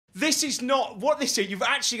this is not what this is. You've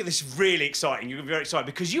actually got this really exciting. You're very excited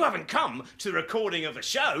because you haven't come to the recording of a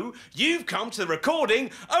show. You've come to the recording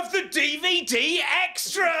of the DVD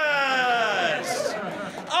extras.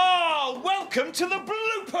 Oh, welcome to the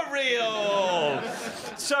blooper reel.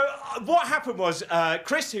 So what happened was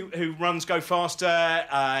Chris, who runs Go Faster,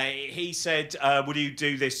 he said, "Would you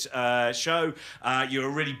do this show? You're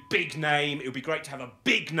a really big name. It would be great to have a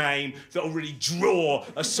big name that will really draw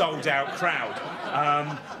a sold-out crowd."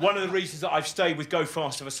 One of the reasons that I've stayed with Go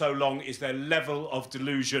Faster for so long is their level of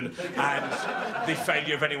delusion and the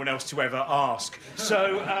failure of anyone else to ever ask.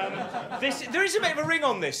 So there is a bit of a ring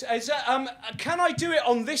on this. Can I do it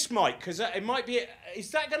on this mic? Because it might be...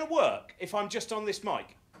 Is that going to work if I'm just on this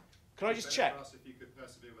mic? Can I just check? If you could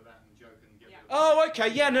persevere with that and joke and get rid of Oh, OK,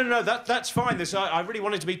 yeah, no, that's fine. I really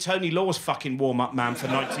wanted to be Tony Law's fucking warm-up man for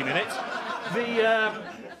 90 minutes.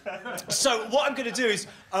 So what I'm going to do is,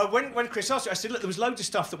 when Chris asked me, I said, look, there was loads of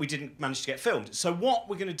stuff that we didn't manage to get filmed. So what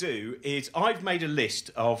we're going to do is I've made a list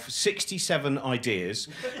of 67 ideas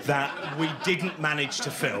that we didn't manage to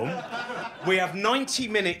film. We have 90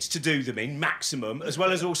 minutes to do them in, maximum, as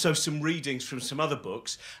well as also some readings from some other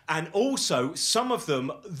books. And also, some of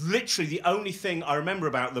them, literally the only thing I remember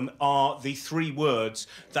about them are the 3 words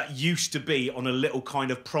that used to be on a little kind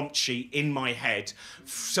of prompt sheet in my head.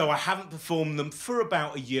 So I haven't performed them for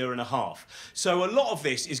about a year and a half. So a lot of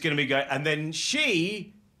this is going to be going, and then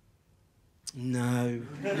she... No.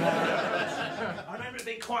 I remember it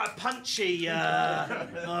being quite a punchy... oh,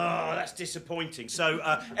 that's disappointing. So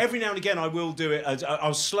every now and again I will do it.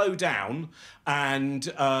 I'll slow down and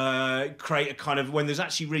create a kind of... When there's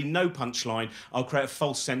actually really no punchline, I'll create a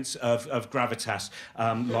false sense of gravitas,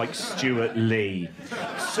 like Stuart Lee.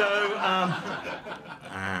 So...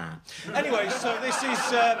 Anyway, so this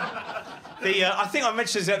is... I think I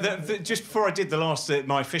mentioned that just before I did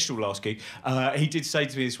my official last gig, he did say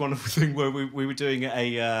to me this wonderful thing where we were doing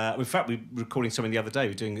in fact, we were recording something the other day. We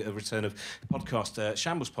were doing a return of the podcast,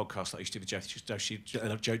 Shambles podcast that I used to do with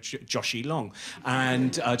Joshie Long,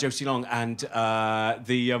 and Josie Long, and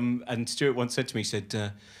Stuart once said to me, he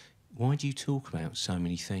said, "Why do you talk about so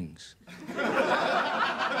many things?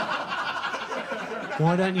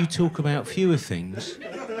 Why don't you talk about fewer things,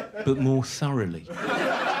 but more thoroughly?"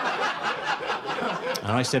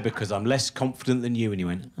 And I said, "Because I'm less confident than you." And you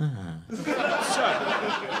went, "Ah." So,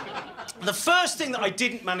 the first thing that I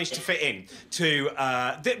didn't manage to fit in to...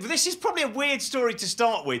 this is probably a weird story to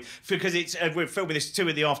start with, because we're filming this 2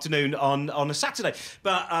 in the afternoon on a Saturday.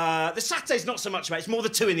 But the Saturday's not so much about it, it's more the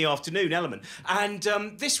 2 in the afternoon element. And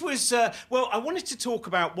this was... well, I wanted to talk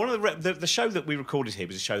about... One of the show that we recorded here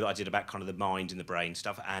was a show that I did about kind of the mind and the brain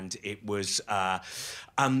stuff, and it was...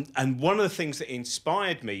 and one of the things that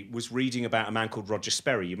inspired me was reading about a man called Roger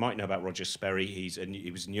Sperry. You might know about Roger Sperry. He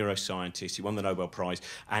was a neuroscientist. He won the Nobel Prize.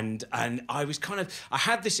 And I was kind of... I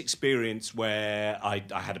had this experience where I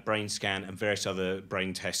had a brain scan and various other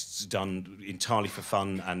brain tests done entirely for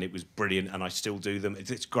fun, and it was brilliant, and I still do them.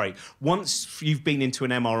 It's great. Once you've been into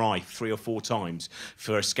an MRI 3 or 4 times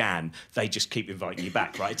for a scan, they just keep inviting you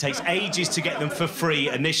back, right? It takes ages to get them for free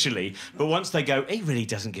initially, but once they go, he really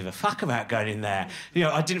doesn't give a fuck about going in there. You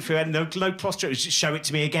know, I didn't feel no claustrophobia. Just show it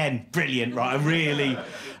to me again. Brilliant, right? I really...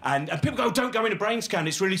 And people go, don't go in a brain scan.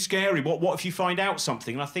 It's really scary. What if you find out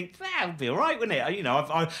something? And I think, that'll be all right, wouldn't it? You know,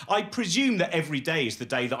 I presume that every day is the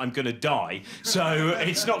day that I'm going to die. So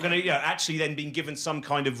it's not going to, actually then being given some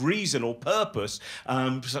kind of reason or purpose,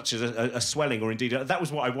 such as a swelling or indeed... that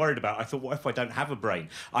was what I worried about. I thought, what if I don't have a brain?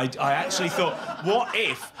 I actually thought, what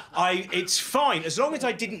if it's fine. As long as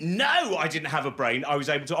I didn't know I didn't have a brain, I was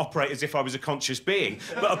able to operate as if I was a conscious being.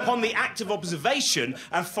 But upon the act of observation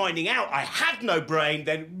and finding out I had no brain,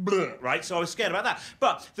 then bleh, right? So I was scared about that.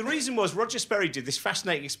 But the reason was Roger Sperry did this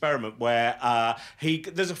fascinating experiment where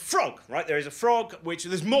there's a frog, right? There is a frog, which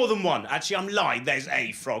there's more than one. Actually, I'm lying. There's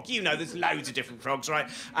a frog. You know, there's loads of different frogs, right?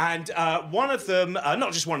 And one of them,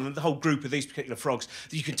 not just one of them, the whole group of these particular frogs,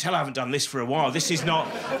 you can tell I haven't done this for a while. This is not,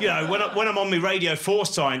 when I'm on my Radio 4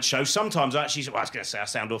 science show, sometimes I actually, I was going to say I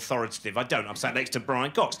sound authoritative. I don't. I'm sat next to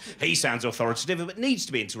Brian Cox. He sounds authoritative, but needs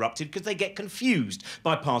to be interrupted because they get confused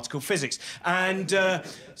by particle physics. And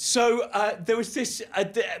so there was this...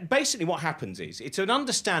 basically what happens is it's an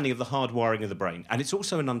understanding of the hardwiring of the brain, and it's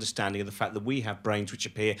also an understanding of the fact that we have brains which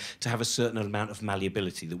appear to have a certain amount of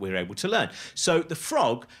malleability that we're able to learn. So the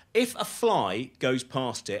frog, if a fly goes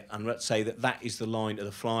past it, and let's say that is the line of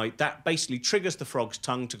the fly, that basically triggers the frog's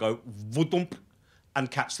tongue to go vudump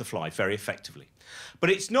and catch the fly very effectively. But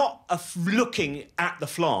it's not looking at the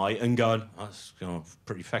fly and going, oh, that's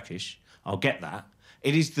pretty feckish, I'll get that.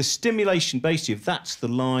 It is the stimulation basically of that's the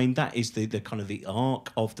line, that is the kind of the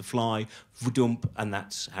arc of the fly, vdump, and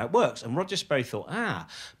that's how it works. And Roger Sperry thought,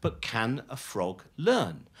 but can a frog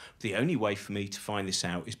learn? The only way for me to find this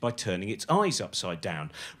out is by turning its eyes upside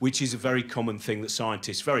down, which is a very common thing that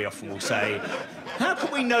scientists very often will say, how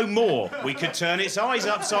can we know more? We could turn its eyes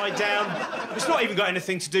upside down. It's not even got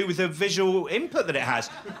anything to do with the visual input that it has.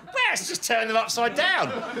 Let's just turn them upside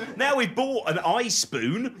down. Now we've bought an eye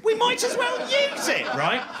spoon, we might as well use it,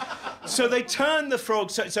 right? So they turn the frog,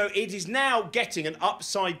 so it is now getting an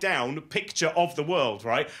upside-down picture of the world,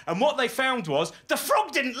 right? And what they found was the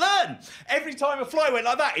frog didn't learn. Every time a fly went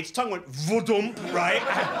like that, its tongue went vudump, right?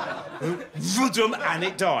 Vudump, and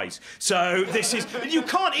it dies. So this is... You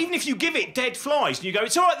can't, even if you give it dead flies, and you go,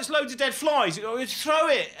 it's all right, there's loads of dead flies, you go, throw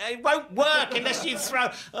it. It won't work unless you throw...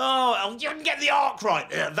 Oh, you didn't get the arc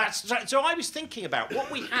right. So I was thinking about what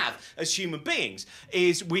we have as human beings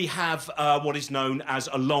is we have what is known as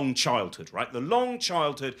a long childhood, right? The long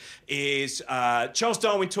childhood is... Charles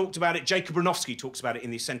Darwin talked about it, Jacob Bronowski talks about it in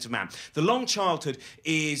The Ascent of Man. The long childhood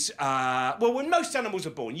is... well, when most animals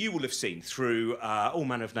are born, you will have seen through all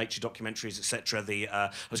manner of nature documentaries, etc.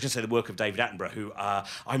 I was going to say the work of David Attenborough, who...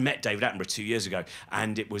 I met David Attenborough 2 years ago,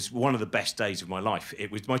 and it was one of the best days of my life.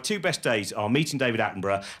 It was my two best days are meeting David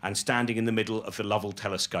Attenborough and standing in the middle of the Lovell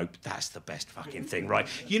telescope. That's the best fucking thing, right?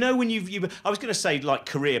 You know, when I was going to say, like,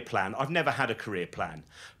 career plan. I've never had a career plan.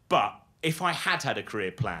 But if I had a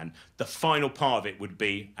career plan, the final part of it would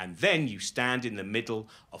be, and then you stand in the middle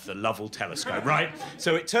of the Lovell telescope, right?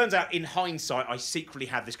 So it turns out, in hindsight, I secretly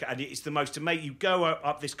had this, and it's the most amazing. You go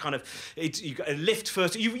up this kind of, you got a lift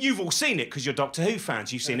first. You've all seen it because you're Doctor Who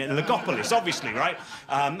fans. You've seen it in Legopolis, obviously, right?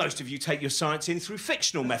 Most of you take your science in through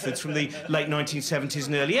fictional methods from the late 1970s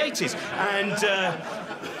and early 80s,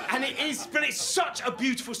 and it is, but it's such a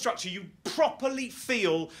beautiful structure. You properly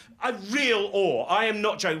feel a real awe. I am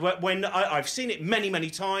not joking. When I've seen it many, many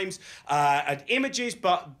times at images,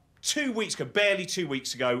 but 2 weeks ago, barely 2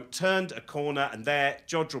 weeks ago, turned a corner and there,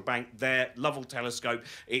 Jodrell Bank, there, Lovell Telescope.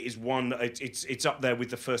 It is one, it's up there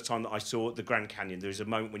with the first time that I saw the Grand Canyon. There is a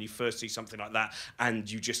moment when you first see something like that and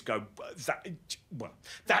you just go, well,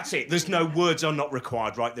 that's it. There's no words are not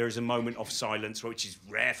required, right? There is a moment of silence, which is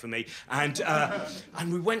rare for me. And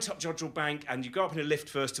we went up Jodrell Bank and you go up in a lift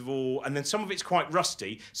first of all, and then some of it's quite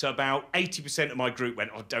rusty. So about 80% of my group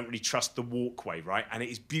went, I don't really trust the walkway, right? And it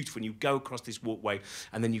is beautiful. And you go across this walkway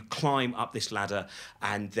and then you climb up this ladder,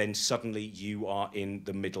 and then suddenly you are in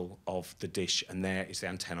the middle of the dish, and there is the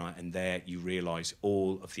antennae, and there you realise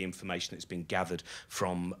all of the information that's been gathered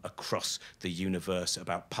from across the universe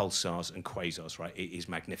about pulsars and quasars, right? It is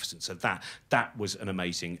magnificent. So that was an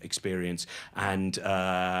amazing experience. And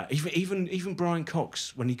even Brian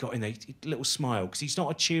Cox, when he got in there, a little smile, because he's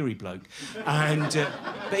not a cheery bloke. And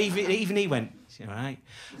but even he went, all right.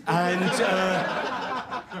 And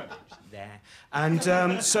there. And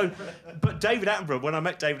but David Attenborough, when I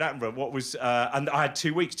met David Attenborough, what was, and I had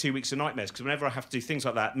 2 weeks of nightmares, because whenever I have to do things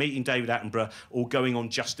like that, meeting David Attenborough or going on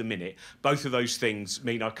Just a Minute, both of those things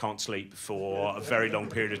mean I can't sleep for a very long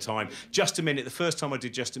period of time. Just a Minute, the first time I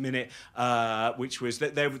did Just a Minute, which was,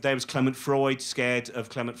 there was Clement Freud, scared of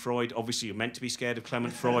Clement Freud. Obviously, you're meant to be scared of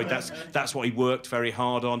Clement Freud. That's what he worked very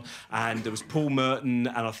hard on. And there was Paul Merton,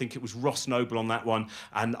 and I think it was Ross Noble on that one.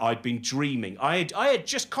 And I'd been dreaming. I had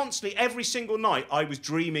just constantly, every single night, I was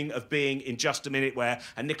dreaming of being in Just a Minute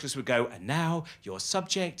and Nicholas would go, and now your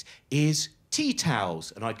subject is tea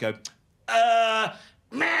towels. And I'd go,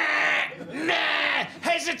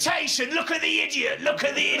 hesitation, look at the idiot.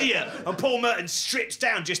 And Paul Merton strips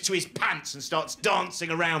down just to his pants and starts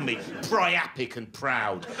dancing around me, priapic and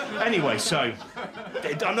proud. Anyway, so,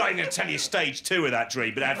 I'm not even going to tell you stage 2 of that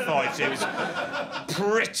dream, but it had fights. It was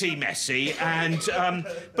pretty messy. And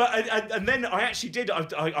then I actually did,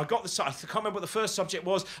 I got the, I can't remember what the first subject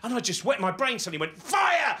was, and I just went, my brain suddenly went,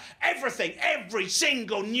 fire! Everything, every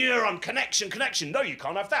single neuron, connection. No, you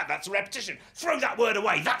can't have that, that's a repetition. Throw that word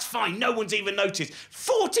away, that's fine, no one's even noticed.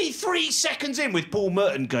 43 seconds in with Paul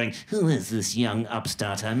Merton going, who is this young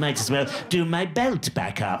upstart? I might as well do my belt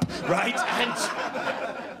back up, right?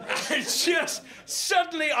 And just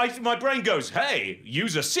suddenly my brain goes, hey,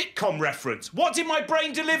 use a sitcom reference. What did my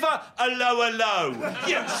brain deliver? A lower low.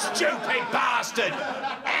 You stupid bastard.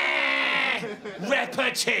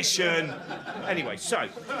 Repetition. Anyway, so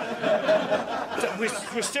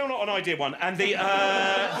we're still not on idea one, and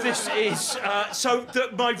this is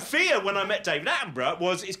my fear when I met David Attenborough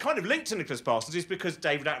was it's kind of linked to Nicholas Parsons, is because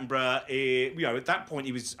David Attenborough, at that point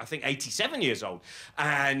he was I think 87 years old,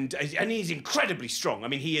 and he's incredibly strong. I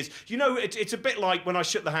mean, he is. It's a bit like when I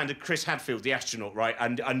shook the hand of Chris Hadfield, the astronaut, right?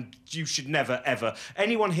 And you should never ever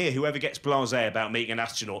anyone here who ever gets blasé about meeting an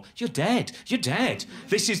astronaut, you're dead. You're dead.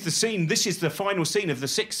 This is the scene. This is the final scene of The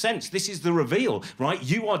Sixth Sense. This is the reveal, right?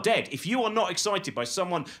 You are dead. If you are not excited by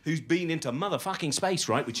someone who's been into motherfucking space,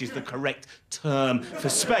 right, which is the correct term for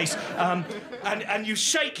space, and you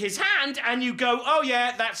shake his hand and you go, oh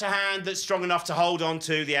yeah, that's a hand that's strong enough to hold on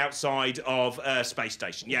to the outside of a space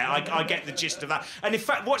station. Yeah, I get the gist of that. And in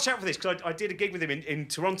fact, watch out for this, because I did a gig with him in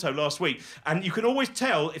Toronto last week, and you can always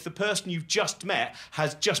tell if the person you've just met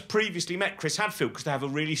has just previously met Chris Hadfield, because they have a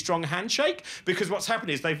really strong handshake. Because what's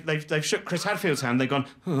happened is they've shook Chris Hadfield's hand, they've gone,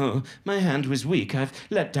 oh, my hand was weak, I've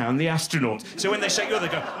let down the astronaut. So when they shake yours, they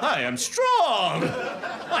go, I am strong!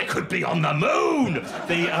 I could be on the moon!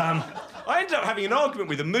 I ended up having an argument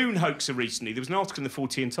with a moon hoaxer recently. There was an article in the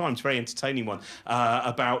 14 Times, very entertaining one,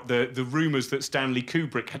 about the rumours that Stanley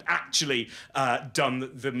Kubrick had actually done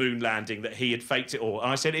the moon landing, that he had faked it all.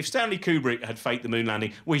 And I said, if Stanley Kubrick had faked the moon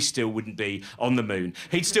landing, we still wouldn't be on the moon.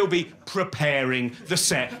 He'd still be preparing the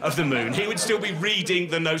set of the moon. He would still be reading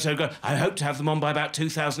the notes and go, I hope to have them on by about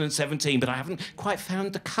 2017, but I haven't quite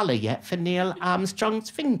found the colour yet for Neil Armstrong's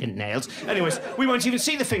fingernails. Anyways, we won't even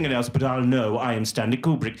see the fingernails, but I'll know I am Stanley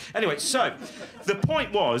Kubrick. Anyway, so the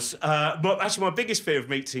point was, actually my biggest fear of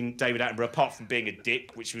meeting David Attenborough, apart from being a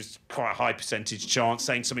dick, which was quite a high percentage chance,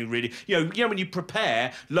 saying something really, you know when you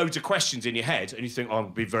prepare loads of questions in your head and you think, I'll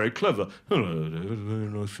be very clever. Hello, David, very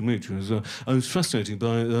nice to meet you. I was fascinated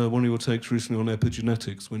by one of your takes recently on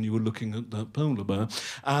epigenetics when you were looking at that polar bear,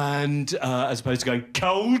 and as opposed to going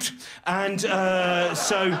cold, and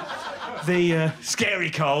so the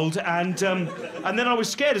scary cold, and then I was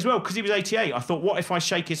scared as well because he was 88. I thought, what if I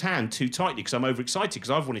shake his hand too tightly because I'm overexcited, because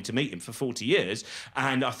I've wanted to meet him for 40 years,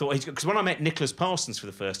 and I thought, because when I met Nicholas Parsons for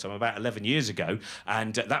the first time about 11 years ago,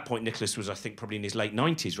 and at that point Nicholas was, I think, probably in his late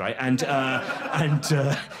 90s, right, and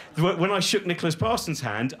when I shook Nicholas Parsons'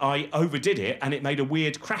 hand, I overdid it and it made a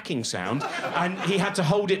weird cracking sound, and he had to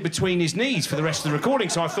hold it between his knees for the rest of the recording.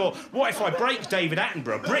 So I thought, what if I break David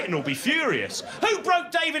Attenborough? Britain will be furious. Who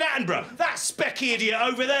broke David Attenborough? That specky idiot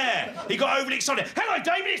over there. He got overly excited. Hello,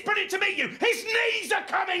 David, it's brilliant to meet you. His knees are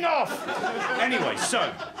coming off. Anyway,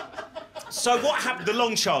 so what happened? The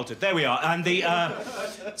long childhood. There we are. And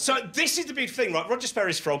so this is the big thing, right? Roger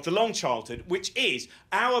Sperry's frog, the long childhood, which is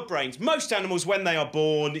our brains. Most animals, when they are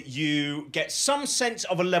born, you get some sense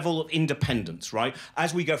of a level of independence, right?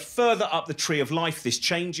 As we go further up the tree of life, this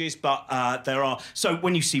changes, but there are... So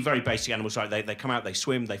when you see very basic animals, right, they come out, they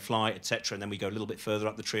swim, they fly, etc., and then we go a little bit further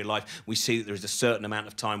up the tree of life, we see that there is a certain amount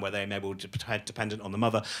of time where they're able to be dependent on the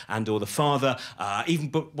mother and or the father.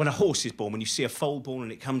 But when a horse is born, when you see a foal born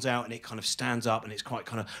and it comes out and it kind of stands up and it's quite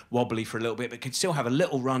kind of wobbly for a little bit, but it can still have a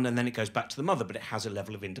little run and then it goes back to the mother, but it has a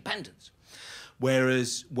level of independence.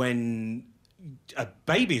 Whereas when a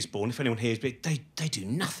baby is born, if anyone here is big, they do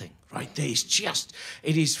nothing, right?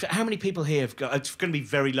 It is, how many people here have got, it's going to be a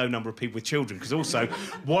very low number of people with children, because also,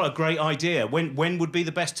 what a great idea. When would be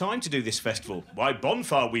the best time to do this festival? Why,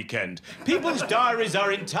 bonfire weekend. People's diaries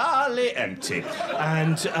are entirely empty.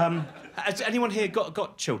 And, has anyone here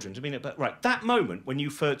got children? I mean, but right, that moment when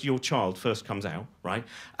your child first comes out, right,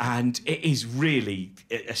 and it is really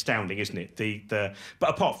astounding, isn't it? But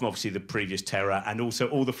apart from obviously the previous terror and also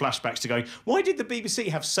all the flashbacks to going, why did the BBC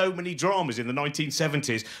have so many dramas in the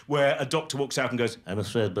 1970s where a doctor walks out and goes, I'm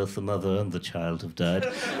afraid both the mother and the child have died.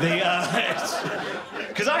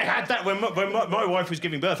 Because I had that when my wife was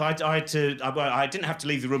giving birth. I didn't have to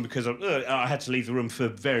leave the room because I had to leave the room for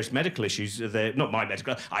various medical issues. Not my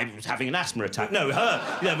medical. I was having an asthma attack. No,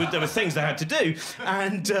 her. There were things they had to do,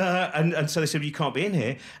 and so they said, well, you can't be in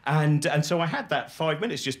here. And so I had that 5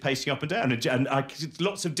 minutes just pacing up and down, and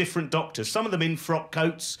lots of different doctors. Some of them in frock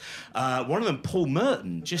coats. One of them, Paul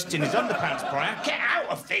Merton, just in his underpants, prior. Get out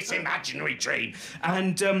of this imaginary dream.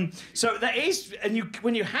 And so that is, and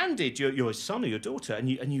when you handed your son or your daughter, and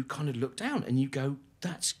you kind of look down and you go,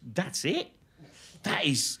 that's it.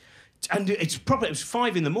 And it was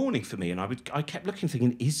 5 a.m. for me, and I kept looking,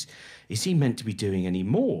 thinking, is he meant to be doing any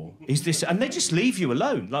more? Is this? And they just leave you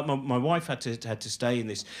alone. Like my wife had to stay in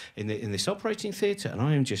this operating theatre, and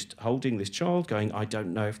I am just holding this child, going, I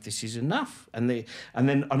don't know if this is enough. And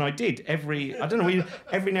I did every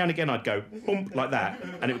now and again I'd go boom, like that,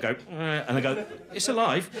 and it would go, and I go, it's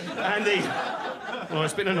alive, and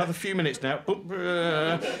it's been another few minutes now.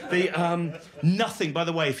 Nothing. By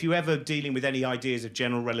the way, if you're ever dealing with any ideas of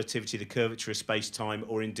general relativity, the curvature of space-time,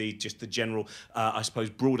 or indeed just the general, I suppose,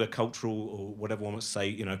 broader cultural, or whatever one wants to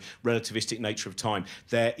say, relativistic nature of time,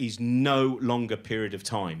 there is no longer period of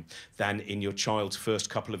time than in your child's first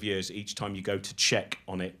couple of years each time you go to check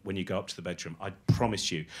on it when you go up to the bedroom. I promise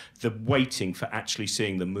you, the waiting for actually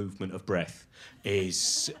seeing the movement of breath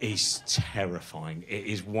is terrifying. It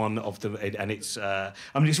is one of the... And it's...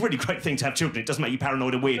 it's a really great thing to have children. It doesn't make you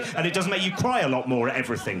paranoid and weird, and it does make you cry a lot more at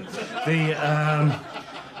everything.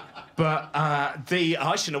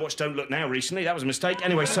 I shouldn't have watched Don't Look Now recently. That was a mistake.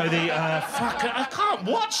 Anyway, so I can't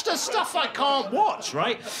watch the stuff I can't watch,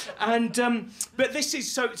 right? And but this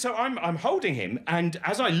is so I'm holding him, and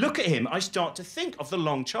as I look at him, I start to think of the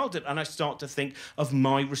long childhood, and I start to think of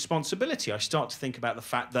my responsibility. I start to think about the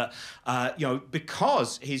fact that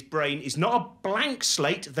because his brain is not a blank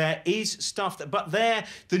slate, there is stuff the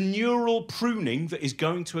neural pruning that is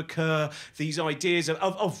going to occur, these ideas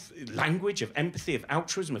of language, of empathy, of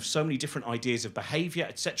altruism, of so many different ideas of behaviour,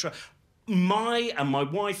 etc. My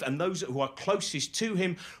wife and those who are closest to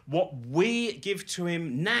him, what we give to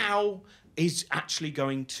him now is actually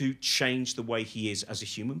going to change the way he is as a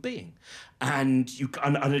human being. And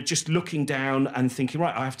just looking down and thinking,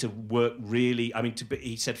 right, I have to work really...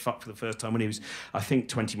 he said fuck for the first time when he was, I think,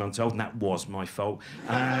 20 months old, and that was my fault.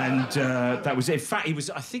 And that was... In fact,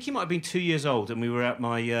 I think he might have been 2 years old, and we were at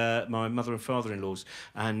my mother and father-in-law's,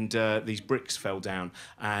 and these bricks fell down,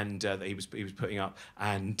 and he was putting up,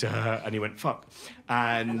 and he went, fuck.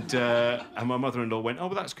 And my mother-in-law went, oh,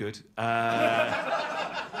 well, that's good.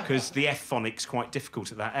 Because the F phonic's quite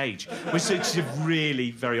difficult at that age. She's a really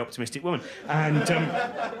very optimistic woman. And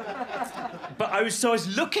but I was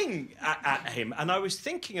looking at him, and I was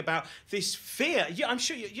thinking about this fear. Yeah, I'm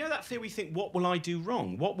sure you know that fear. We think, what will I do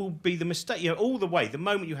wrong? What will be the mistake? All the way. The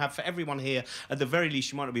moment you have, for everyone here, at the very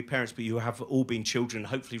least, you might not be parents, but you have all been children, and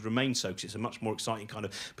hopefully remain so, because it's a much more exciting kind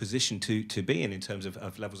of position to be in terms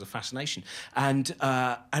of levels of fascination.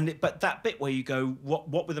 But that bit where you go,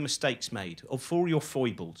 what were the mistakes made? Or for your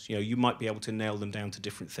foibles, you might be able to nail them down to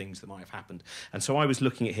different things that might have happened. And so I was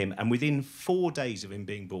looking at him, and within 4 days of him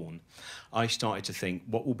being born, I started to think,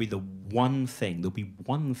 what will be the one thing, there'll be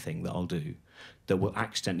one thing that I'll do that will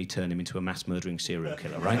accidentally turn him into a mass-murdering serial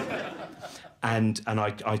killer, right? And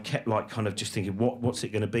I kept kind of just thinking, what's it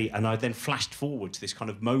going to be? And I then flashed forward to this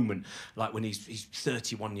kind of moment, like when he's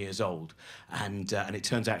 31 years old, and it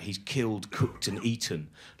turns out he's killed, cooked, and eaten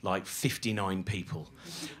like 59 people,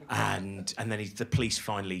 and then the police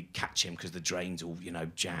finally catch him because the drain's all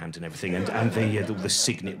jammed and everything, and all the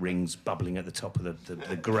signet rings bubbling at the top of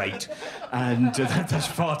the grate, and that's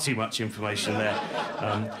far too much information there.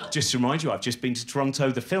 Just to remind you, I've just been to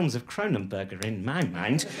Toronto. The films of Cronenberg are in my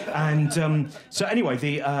mind, and. So anyway, so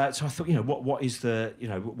I thought, what is the,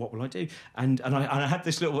 what will I do? And I had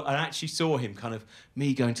this little, I actually saw him kind of,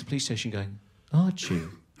 me going to the police station going, Archie,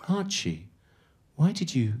 why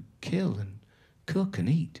did you kill and cook and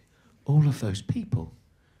eat all of those people?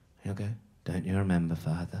 And he'll go, don't you remember,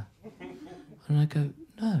 Father? And I go,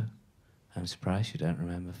 no. I'm surprised you don't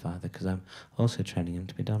remember, Father, because I'm also training him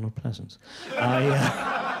to be Donald Pleasance.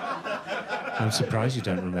 I'm surprised you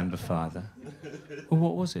don't remember, Father. Well,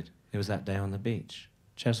 what was it? It was that day on the beach.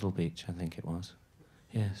 Chesil Beach, I think it was.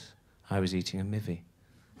 Yes. I was eating a mivvy.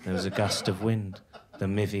 There was a gust of wind. The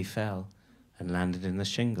mivvy fell and landed in the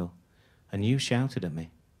shingle. And you shouted at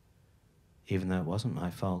me, even though it wasn't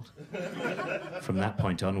my fault. From that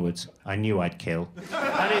point onwards, I knew I'd kill.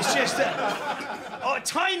 And it's just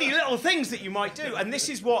tiny little things that you might do. And this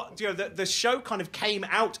is what, the show kind of came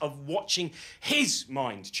out of watching his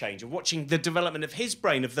mind change, of watching the development of his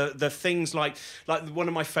brain, of the things like one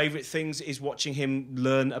of my favourite things is watching him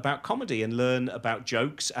learn about comedy and learn about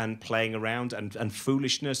jokes and playing around and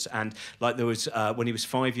foolishness. And like there was, when he was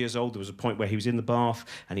 5 years old, there was a point where he was in the bath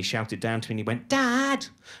and he shouted down to me and he went, Dad,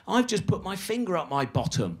 I've just put my finger up my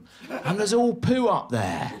bottom and there's all poo up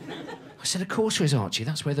there. I said, of course there is, Archie.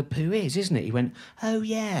 That's where the poo is, isn't it? He went, oh,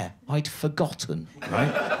 yeah, I'd forgotten,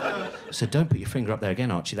 right? I said, don't put your finger up there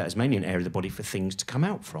again, Archie. That is mainly an area of the body for things to come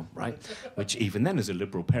out from, right? Which even then, as a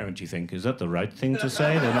liberal parent, you think, is that the right thing to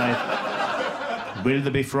say? Will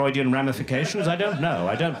there be Freudian ramifications? I don't know,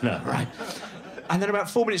 right? And then about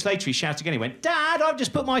 4 minutes later, he shouted again. He went, "Dad, I've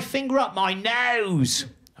just put my finger up my nose."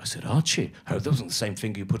 I said, "Archie, oh, that wasn't the same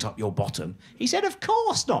finger you put up your bottom." He said, "Of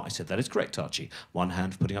course not." I said, "That is correct, Archie. One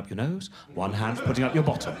hand for putting up your nose, one hand for putting up your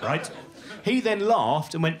bottom, right?" He then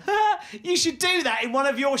laughed and went, "You should do that in one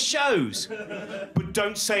of your shows. But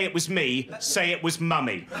don't say it was me, say it was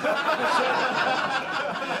Mummy."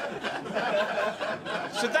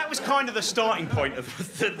 So that was kind of the starting point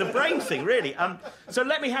of the brain thing, really. So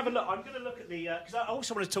let me have a look. I'm going to look at the... Because I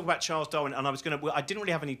also want to talk about Charles Darwin, and I didn't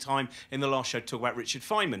really have any time in the last show to talk about Richard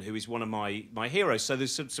Feynman, who is one of my heroes. So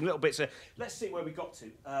there's some little bits... Let's see where we got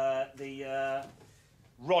to.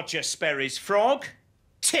 Roger Sperry's frog.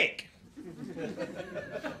 Tick.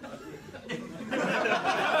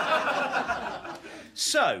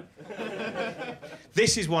 So,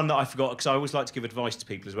 this is one that I forgot, because I always like to give advice to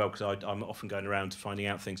people as well, because I'm often going around finding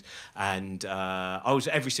out things, and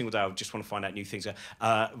every single day I just want to find out new things.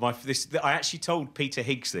 I actually told Peter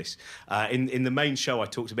Higgs this. In the main show, I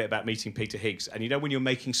talked a bit about meeting Peter Higgs, and you know when you're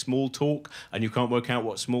making small talk, and you can't work out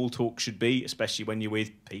what small talk should be, especially when you're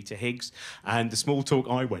with Peter Higgs, and the small talk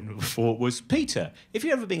I went for was, "Peter, if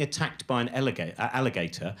you're ever being attacked by an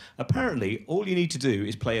alligator, apparently all you need to do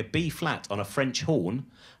is play a B flat on a French horn,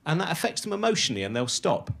 and that affects them emotionally and they'll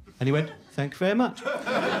stop." And he went, "Thank you very much."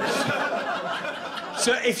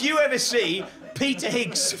 So if you ever see Peter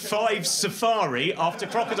Higgs 5 Safari after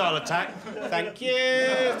crocodile attack, thank you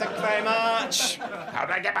very much. How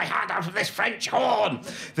do I get my hand out of this French horn?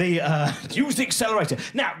 Use the accelerator.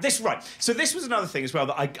 Now, so this was another thing as well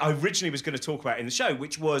that I originally was going to talk about in the show,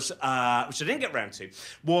 which was, which I didn't get round to,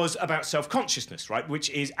 was about self-consciousness, right? Which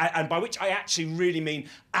is, and by which I actually really mean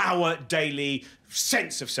our daily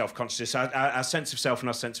sense of self-consciousness, our sense of self and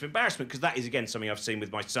our sense of embarrassment, because that is, again, something I've seen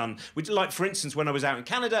with my son. Which, like, for instance, when I was out in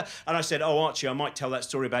Canada, and I said, "Oh, Archie, I might tell that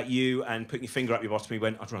story about you," and putting your finger up your bottom, he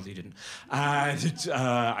went, "I'd rather you didn't." And,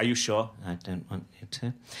 "Are you sure?" "I don't want you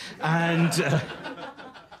to." And...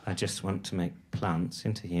 "I just want to make plants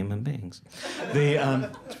into human beings." It's a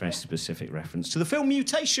very specific reference to the film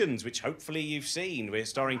Mutations, which hopefully you've seen. We're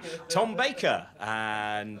starring Tom Baker,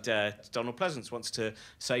 and Donald Pleasance wants to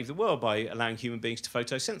save the world by allowing human beings to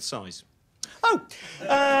photosynthesize. Oh,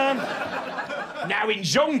 now in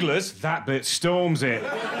Jongleurs, that bit storms it.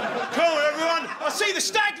 Come on, everyone, I see the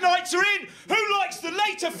Stag Knights are in. Who likes the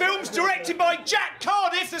later films directed by Jack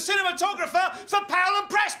Cardiff, the cinematographer for Powell and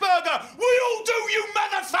Pressburger? We all do, you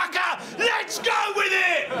motherfucker! Let's go with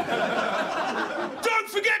it! Don't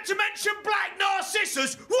forget to mention Black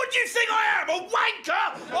Narcissus. What do you think I am, a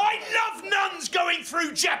wanker? I love nuns going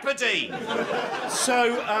through Jeopardy.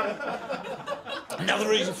 So, another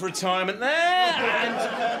reason for retirement there.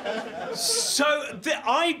 And so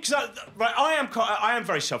I am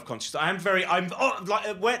very self-conscious.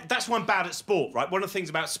 That's why I'm bad at sport, right? One of the things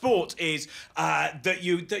about sport is that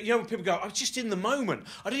when people go, "I'm just in the moment.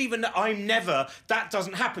 I don't even know." That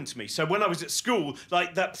doesn't happen to me. So when I was at school,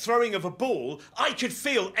 like that throwing of a ball, I could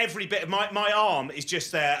feel every bit of my arm is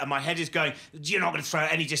just there, and my head is going, "You're not going to throw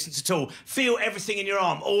it any distance at all." Feel everything in your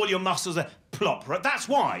arm, all your muscles are plop, right? That's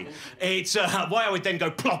why. It's why I would then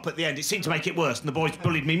go plop at the end. It seemed to make it worse, and the boys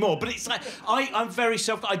bullied me more. But it's like, I'm very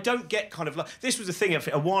I don't get kind of like... This was a thing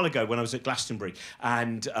a while ago when I was at Glastonbury,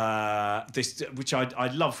 and which I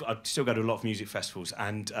love. I still go to a lot of music festivals,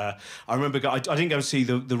 and I remember I didn't go and see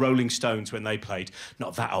the Rolling Stones when they played.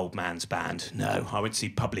 Not that old man's band, no. I went to see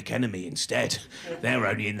Public Enemy instead. They're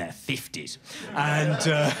only in their 50s. And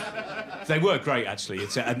they were great, actually.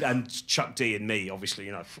 And Chuck D and me, obviously,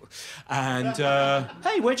 you know. And,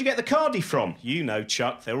 hey, where'd you get the Cardi from? You know,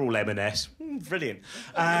 Chuck, they're all M&S. Brilliant.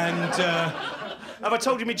 And have I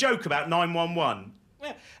told you my joke about 911?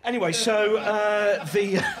 Yeah. Anyway, so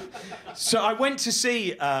so I went to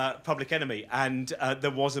see Public Enemy, and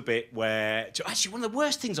there was a bit where... Actually, one of the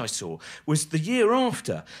worst things I saw was the year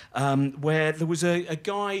after, where there was a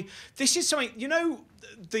guy... This is something, you know...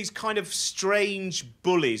 These kind of strange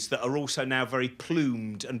bullies that are also now very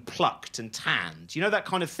plumed and plucked and tanned. You know, that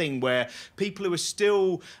kind of thing where people who are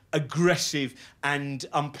still aggressive and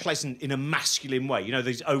unpleasant in a masculine way. You know,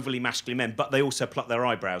 these overly masculine men, but they also pluck their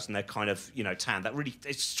eyebrows and they're kind of, you know, tanned. That really,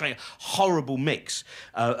 it's a strange, horrible mix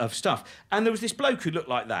of stuff. And there was this bloke who looked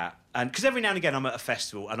like that. And because every now and again I'm at a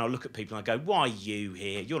festival and I look at people and I go, "Why are you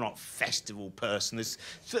here? You're not a festival person. There's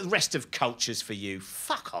the rest of culture's for you.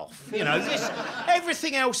 Fuck off." You know,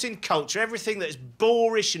 everything else in culture, everything that's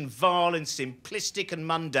boorish and vile and simplistic and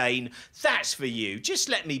mundane, that's for you. Just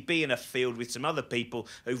let me be in a field with some other people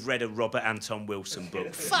who've read a Robert Anton Wilson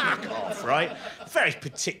book. Fuck off, right? Very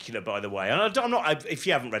particular, by the way. And I'm not. If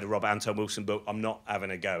you haven't read a Robert Anton Wilson book, I'm not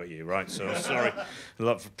having a go at you, right? So sorry. A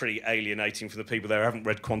lot of pretty alienating for the people there who haven't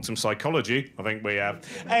read Quantum psychology, I think we have.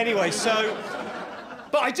 Anyway, so...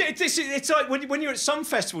 But I did. It's like when you're at some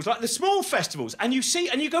festivals, like the small festivals, and you see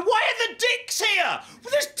and you go, "Why are the dicks here?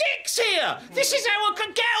 Well, there's dicks here. This is how I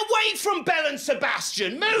can get away from Bell and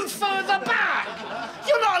Sebastian. Move further back.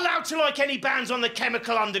 You're not allowed to like any bands on the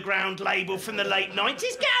Chemical Underground label from the late 90s.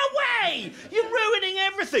 Get away. You're ruining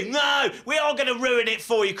everything. No, we are going to ruin it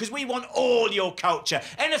for you because we want all your culture.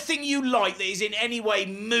 Anything you like that is in any way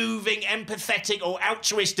moving, empathetic, or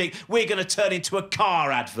altruistic, we're going to turn into a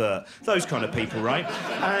car advert. Those kind of people, right?"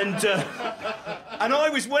 And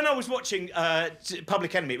when I was watching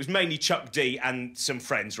Public Enemy, it was mainly Chuck D and some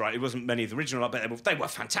friends, right? It wasn't many of the original, but they were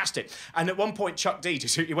fantastic. And at one point, Chuck D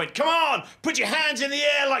just he went, "Come on, put your hands in the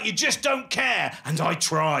air like you just don't care." And I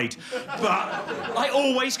tried, but I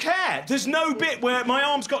always care. There's no bit where my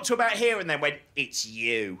arms got to about here and then went, "It's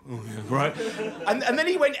you," right? And then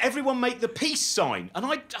he went, "Everyone make the peace sign." And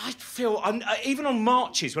I feel, even on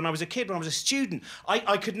marches when I was a kid, when I was a student,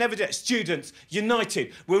 I could never do it. Students, united,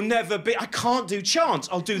 we'll never be... I can't do chants.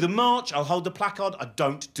 I'll do the march, I'll hold the placard, I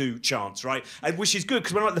don't do chants, right? Which is good,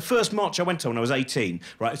 because when the first march I went to when I was 18,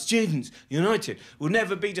 right, students, united, we'll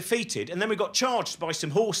never be defeated, and then we got charged by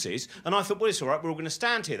some horses, and I thought, well, it's all right, we're all going to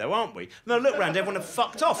stand here, though, aren't we? And I look round, everyone have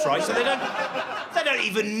fucked off, right? So they don't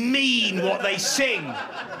even mean what they sing.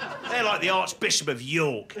 They're like the Archbishop of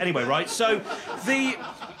York. Anyway, right, so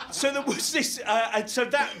there was this, and so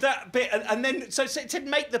that bit, and then, so it said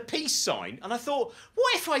make the peace sign, and I thought,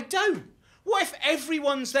 what if I don't? What if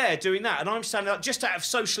everyone's there doing that, and I'm standing up just out of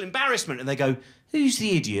social embarrassment, and they go, "Who's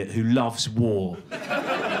the idiot who loves war?"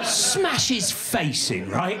 Smash his face in,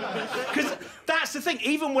 right? Because that's the thing,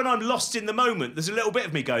 even when I'm lost in the moment, there's a little bit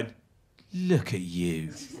of me going, "Look at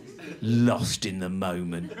you, lost in the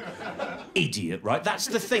moment. Idiot," right? That's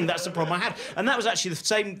the thing, that's the problem I had. And that was actually the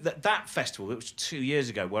same, that festival, it was 2 years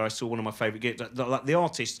ago, where I saw one of my favourite gigs, like the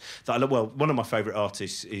artist that I love, well, one of my favourite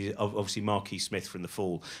artists is obviously Marquis Smith from The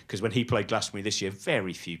Fall, because when he played Glastonbury this year,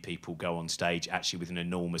 very few people go on stage actually with an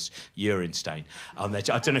enormous urine stain on their...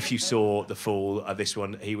 I don't know if you saw The Fall, this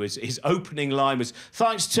one, his opening line was,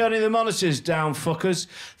 "Thanks for turning the monitors down, fuckers."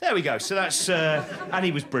 There we go, so that's... and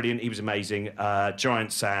he was brilliant, he was amazing,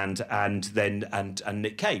 Giant Sand, and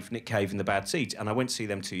Nick Cave and the Bad Seeds, and I went to see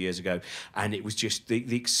them 2 years ago, and it was just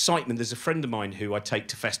the excitement. There's a friend of mine who I take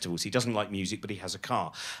to festivals. He doesn't like music, but he has a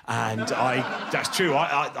car, and that's true.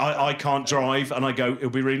 I can't drive, and I go,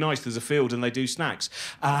 "It'll be really nice. There's a field, and they do snacks,"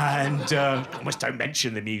 and almost don't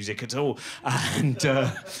mention the music at all. And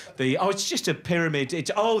it's just a pyramid.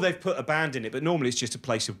 They've put a band in it, but normally it's just a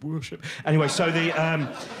place of worship. Anyway, so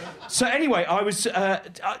So anyway, I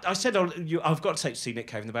said, I've got to take to see Nick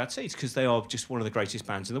Cave and the Bad Seeds because they are just one of the greatest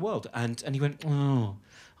bands in the world. And he went, "Oh,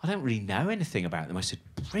 I don't really know anything about them." I said,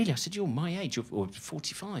 "Really?" I said, "You're my age, or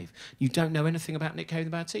 45. You don't know anything about Nick Cave and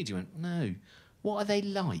the Bad Seeds?" He went, "No. What are they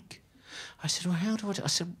like?" I said, "Well, how do I do?" I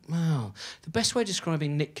said, "Well, the best way of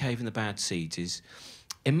describing Nick Cave and the Bad Seeds is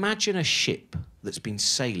imagine a ship that's been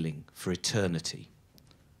sailing for eternity,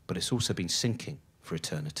 but it's also been sinking for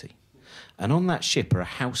eternity. And on that ship are a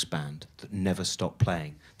house band that never stop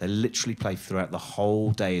playing. They literally play throughout the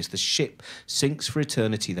whole day. As the ship sinks for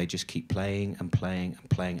eternity, they just keep playing and playing and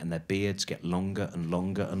playing, and their beards get longer and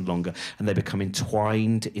longer and longer, and they become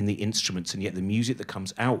entwined in the instruments, and yet the music that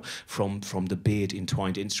comes out from the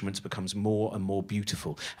beard-entwined instruments becomes more and more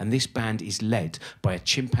beautiful. And this band is led by a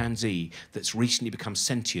chimpanzee that's recently become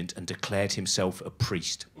sentient and declared himself a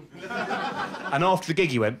priest." And after the gig,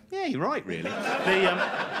 he went, "Yeah, you're right, really."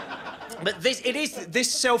 But this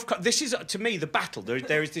is to me the battle.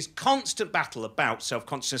 There is this constant battle about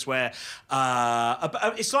self-consciousness where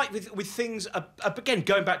it's like with things again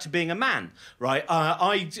going back to being a man, right?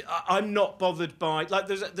 I'm not bothered by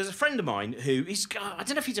there's a friend of mine who I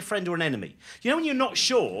don't know if he's a friend or an enemy. You know when you're not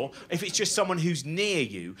sure if it's just someone who's near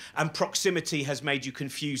you and proximity has made you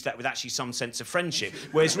confuse that with actually some sense of friendship,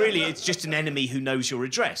 whereas really it's just an enemy who knows your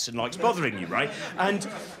address and likes bothering you, right?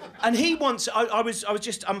 And he once, I was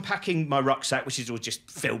just unpacking my rucksack, which is all just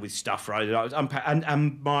filled with stuff, right?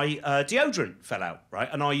 And my deodorant fell out, right?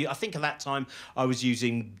 And I think at that time I was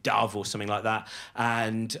using Dove or something like that,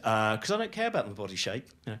 and because I don't care about my body shape,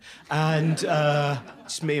 you know. And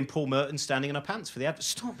it's me and Paul Merton standing in our pants for the advert.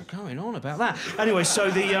 Stop going on about that. Anyway,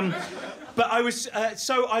 so but I was and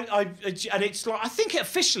it's like I think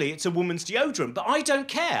officially it's a woman's deodorant, but I don't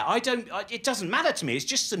care. It doesn't matter to me. It's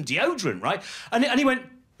just some deodorant, right? And he went,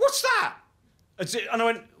 "What's that?" And I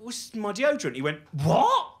went, "What's my deodorant?" He went,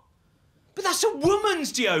 "What? But that's a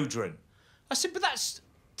woman's deodorant." I said, "But that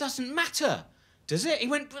doesn't matter, does it?" He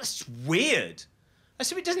went, "That's weird." I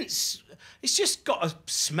said, it doesn't. It's just got a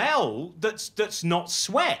smell that's not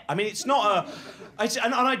sweat. I mean, it's not a.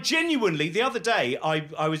 And I genuinely, the other day,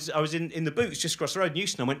 I was in the Boots just across the road in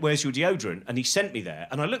Euston. I went, "Where's your deodorant?" And he sent me there,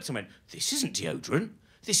 and I looked and went, "This isn't deodorant.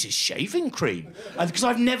 This is shaving cream." Because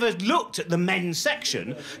I've never looked at the men's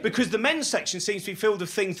section, because the men's section seems to be filled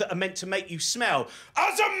with things that are meant to make you smell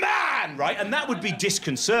as a man, right? And that would be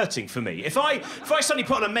disconcerting for me. If I suddenly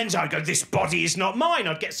put on a men's, I'd go, "This body is not mine."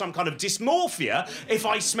 I'd get some kind of dysmorphia if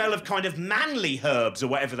I smell of kind of manly herbs or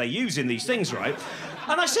whatever they use in these things, right?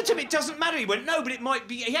 And I said to him, "It doesn't matter." He went, "No, but it might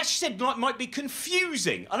be..." He actually said, "Like, might be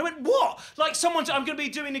confusing." And I went, "What?" Like I'm going to be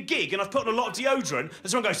doing a gig and I've put on a lot of deodorant,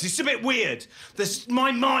 and someone goes, "This is a bit weird.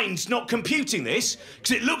 My mind's not computing this,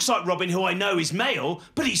 because it looks like Robin, who I know is male,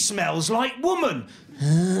 but he smells like woman."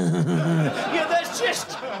 Yeah, that's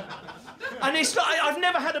just... And it's like, I've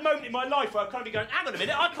never had a moment in my life where I've kind of been going, "Hang on a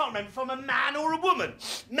minute, I can't remember if I'm a man or a woman."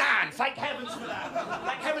 Man, thank heavens for that.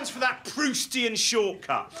 Thank heavens for that Proustian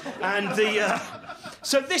shortcut. And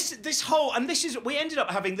so this whole, and this is, we ended up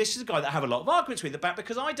having, this is a guy that I have a lot of arguments with about,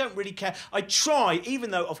 because I don't really care. I try, even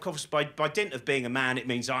though, of course, by dint of being a man, it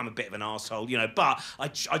means I'm a bit of an arsehole, you know, but I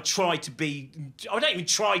try to be, I don't even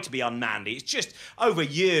try to be unmanly. It's just, over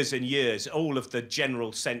years and years, all of the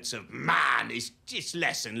general sense of man is just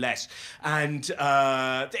less and less. And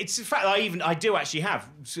it's the fact that I do actually have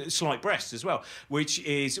slight breasts as well, which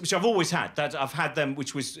I've always had. That I've had them,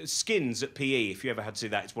 which was skins at PE. If you ever had to do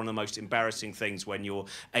that, it's one of the most embarrassing things when you're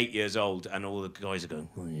 8 years old and all the guys are going.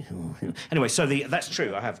 Anyway, so that's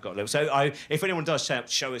true. I have got little. So if anyone does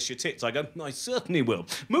show us your tits, I go, "I certainly will."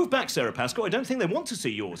 Move back, Sarah Pascoe. I don't think they want to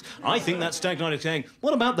see yours. I think that's Stagnitis saying,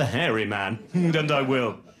 "What about the hairy man?" And I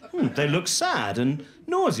will. They look sad and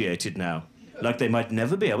nauseated now. Like they might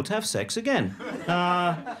never be able to have sex again.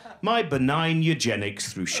 My benign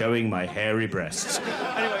eugenics through showing my hairy breasts.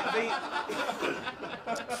 Anyway,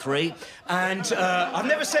 free. And I've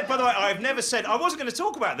never said, by the way, I wasn't going to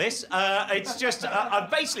talk about this. It's just,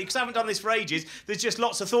 I've basically, because I haven't done this for ages, there's just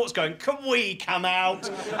lots of thoughts going, "Can we come out?"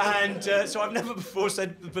 And so I've never before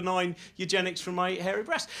said benign eugenics from my hairy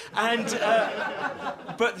breast. And,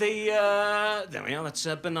 but there we are, that's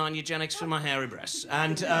benign eugenics from my hairy breasts.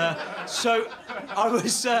 And so I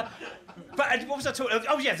was... But what was I talking?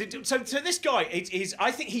 Oh yeah. So this guy is.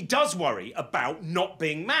 I think he does worry about not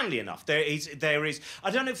being manly enough. There is.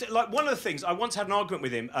 I don't know if like one of the things I once had an argument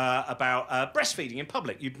with him about breastfeeding in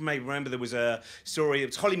public. You may remember there was a story. It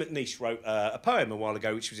was Holly McNeish wrote a poem a while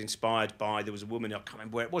ago, which was inspired by there was a woman, I can't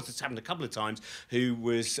remember where it was. It's happened a couple of times, who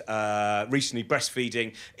was recently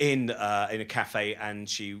breastfeeding in a cafe, and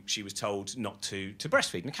she was told not to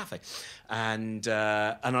breastfeed in a cafe, and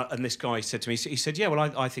this guy said to me, he said, "Yeah, well,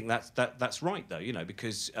 I think that's right, though, you know,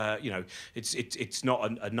 because you know, it's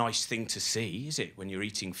not a nice thing to see, is it, when you're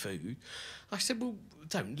eating food?" I said, "Well,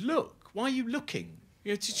 don't look. Why are you looking?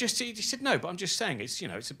 You know, it's just..." He said, "No, but I'm just saying it's, you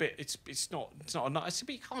know, it's a bit, it's not a nice..." I said,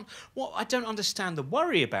 "But you can't... What? I don't understand the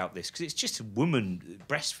worry about this, because it's just a woman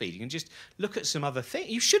breastfeeding, and just look at some other thing.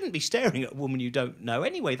 You shouldn't be staring at a woman you don't know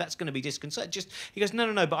anyway. That's going to be disconcerting." Just, he goes,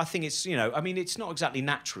 no, but I think it's, you know, I mean, it's not exactly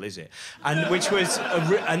natural, is it?" And which was,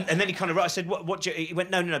 and then he kind of, I said, what do you... He went,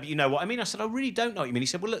 no, but you know what I mean? I said, "I really don't know what you mean." He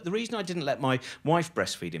said, "Well, look, the reason I didn't let my wife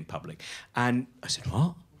breastfeed in public..." And I said,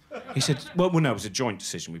 "What?" He said, well, no, it was a joint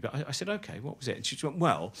decision. But I said, "OK, what was it?" And she went,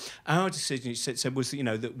 "Well, our decision," he said, "was that, you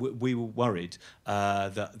know, that we were worried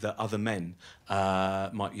that other men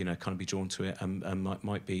might, you know, kind of be drawn to it and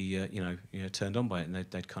might be, you know, turned on by it, and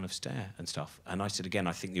they'd kind of stare and stuff." And I said, "Again,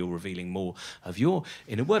 I think you're revealing more of your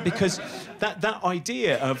inner word, because that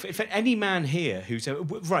idea of, if any man here who's...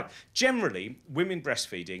 right, generally, women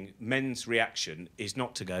breastfeeding, men's reaction is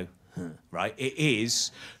not to go, huh, right? It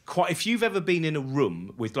is quite... If you've ever been in a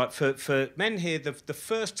room with, like, for men here, the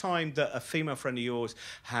first time that a female friend of yours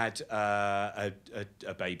had a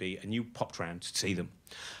baby and you popped round to see them,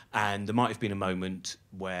 and there might have been a moment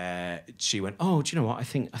where she went, "Oh, do you know what? I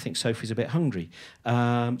think Sophie's a bit hungry. Do you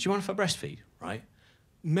mind if I breastfeed?" Right?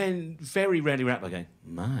 Men very rarely react by going,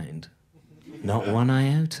 "Mind? Not one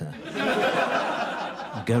iota.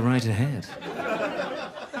 Go right ahead.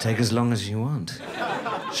 Take as long as you want.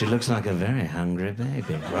 She looks like a very hungry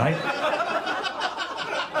baby," right?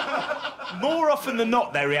 More often than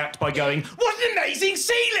not, they react by going, "What an amazing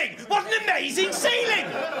ceiling! What an amazing ceiling!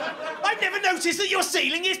 I've never noticed that your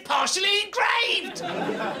ceiling is partially engraved!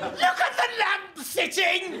 Look at the lamp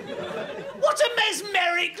fitting! What a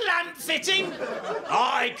mesmeric lamp fitting!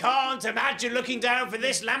 I can't imagine looking down for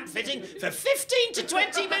this lamp fitting for 15 to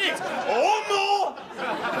 20 minutes or more!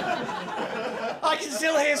 I can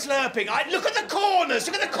still hear slurping. Look at the corners!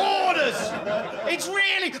 Look at the corners! It's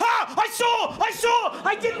really... I saw!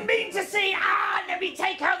 I didn't mean to see! Let me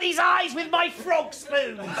take out these eyes with my frog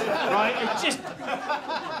spoon! Right?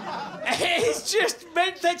 It's just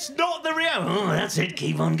meant that's not the reality. Oh, that's it,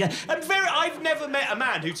 keep on going. I've never met a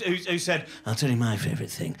man who said, I'll tell you my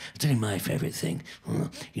favourite thing.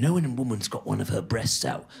 You know when a woman's got one of her breasts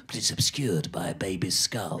out, but it's obscured by a baby's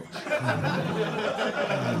skull?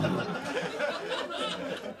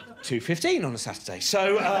 2:15 on a Saturday.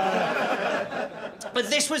 So, but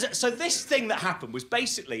this thing that happened was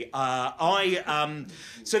basically I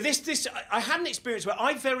had an experience where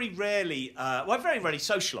I very rarely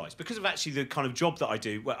socialise because of actually the kind of job that I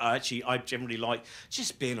do. Where I generally like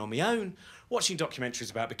just being on my own, watching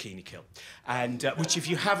documentaries about Bikini Kill, and which, if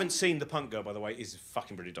you haven't seen The Punk Girl, by the way, is a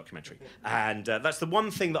fucking brilliant documentary. And that's the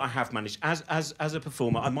one thing that I have managed as a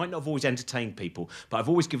performer. I might not have always entertained people, but I've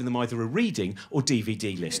always given them either a reading or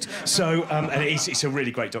DVD list. So, and it's a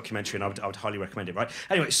really great documentary, and I would highly recommend it. Right?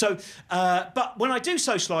 Anyway, so but when I do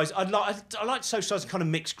socialise, I like to socialise in kind of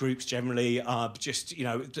mixed groups generally. I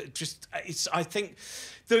think.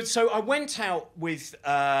 So I went out with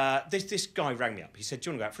this guy rang me up. He said, "Do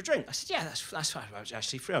you want to go out for a drink?" I said, "Yeah, that's fine. I was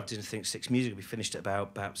actually free. I didn't think Six Music would be finished at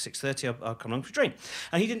about 6:30. I'll come along for a drink."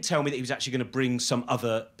 And he didn't tell me that he was actually going to bring some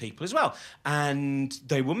other people as well. And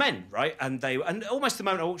they were men, right? And almost the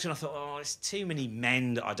moment I walked in, I thought, "Oh, it's too many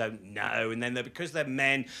men that I don't know." And then because they're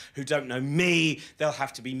men who don't know me, they'll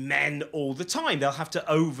have to be men all the time. They'll have to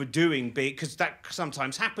overdoing because that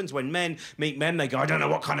sometimes happens when men meet men. They go, "I don't know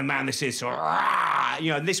what kind of man this is." So,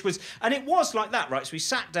 and it was like that, right? So we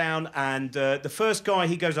sat down, and the first guy,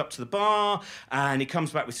 he goes up to the bar, and he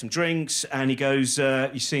comes back with some drinks, and he goes,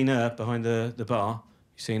 "You seen her behind the bar?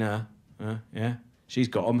 You seen her? Yeah? She's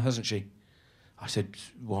got them, hasn't she?" I said,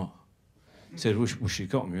 "What?" He said, "Well, she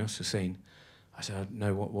got them, you must have seen." I said,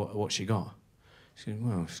 "No, what she got?" She said,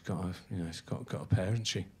 "Well, she's got a pair, hasn't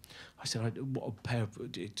she?" I said, "What a pair of..."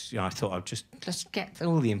 I thought let's get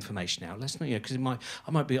all the information out. Let's not, because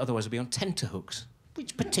I might be, otherwise I'll be on tenterhooks.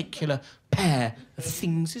 Which particular pair of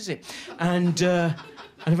things is it? And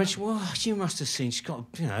eventually, well, you must have seen, she's got,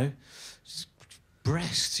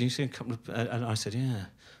 breasts. You see a couple of... and I said, "Yeah,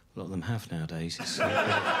 a lot of them have nowadays. It's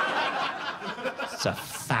a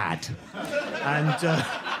fad."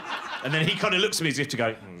 And then he kind of looks at me as if to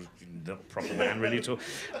go, not a proper man, really, at all.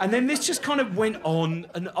 And then this just kind of went on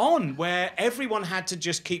and on, where everyone had to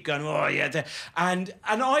just keep going, "Oh, yeah." And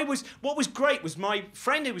what was great was my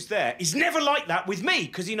friend who was there is never like that with me,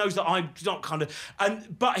 because he knows that I'm not kind of...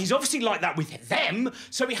 But he's obviously like that with them,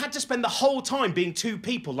 so he had to spend the whole time being two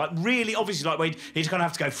people, like really obviously, like, where he's going to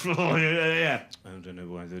have to go, "Oh, yeah. I don't know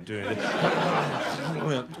why they're doing it."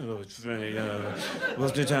 Oh, it's very...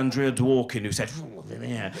 was it Andrea Dworkin who said, "Oh,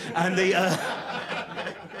 yeah." And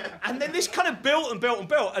and then this kind of built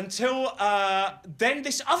until then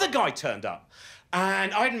this other guy turned up.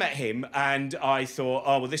 And I'd met him, and I thought,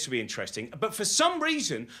 "Oh, well, this will be interesting." But for some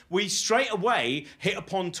reason, we straight away hit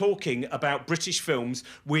upon talking about British films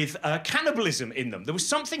with cannibalism in them. There was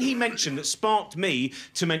something he mentioned that sparked me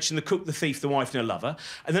to mention The Cook, the Thief, the Wife and Her Lover.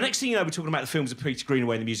 And the next thing you know, we're talking about the films of Peter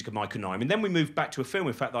Greenaway and the music of Michael Nyman. And then we moved back to a film,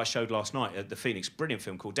 in fact, that I showed last night at the Phoenix, brilliant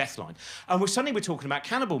film called Deathline. And suddenly we're talking about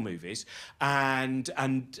cannibal movies and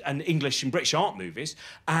English and British art movies.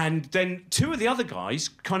 And then two of the other guys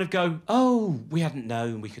kind of go, "Oh, we hadn't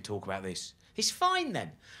known we could talk about this. It's fine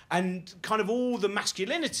then." And kind of all the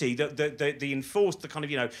masculinity, the enforced, the kind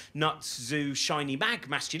of, nuts, zoo, shiny mag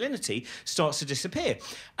masculinity starts to disappear.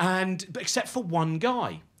 Except for one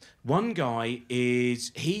guy. One guy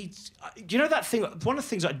is, that thing, one of the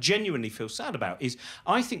things I genuinely feel sad about is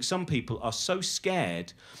I think some people are so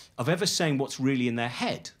scared of ever saying what's really in their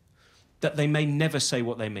head that they may never say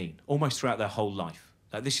what they mean, almost throughout their whole life.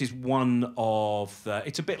 This is one of the...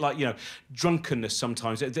 It's a bit like, drunkenness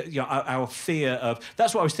sometimes. Our fear of...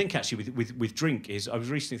 That's what I was thinking, actually, with drink, is I was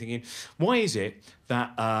recently thinking, why is it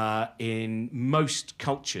that in most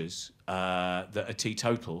cultures that are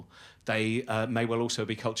teetotal, they may well also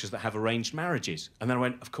be cultures that have arranged marriages? And then I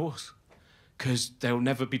went, of course. Because they'll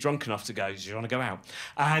never be drunk enough to go, "Do you want to go out?"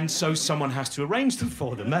 And so someone has to arrange them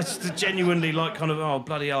for them. That's the genuinely like kind of, "Oh,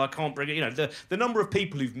 bloody hell, I can't bring it." The number of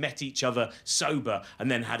people who've met each other sober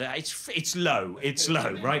and then had it's low,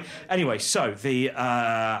 right? Anyway, so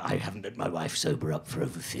I haven't met my wife sober up for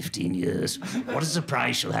over 15 years. What a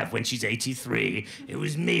surprise she'll have when she's 83. It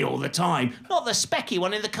was me all the time. Not the specky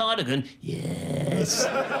one in the cardigan. Yes.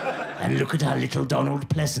 And look at our little Donald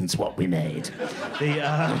Pleasance, what we made.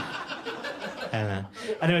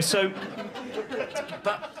 Anyway, so,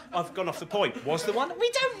 I've gone off the point. Was the one?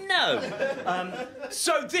 We don't know.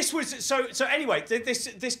 So this was... So anyway,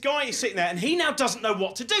 this guy is sitting there, and he now doesn't know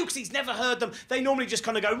what to do, because he's never heard them. They normally just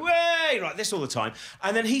kind of go, way, like this all the time.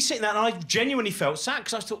 And then he's sitting there, and I genuinely felt sad,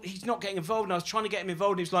 because I thought, he's not getting involved, and I was trying to get him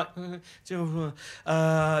involved, and he was like...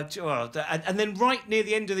 and then right near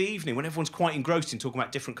the end of the evening, when everyone's quite engrossed in talking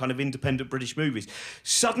about different kind of independent British movies,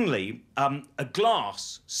 suddenly a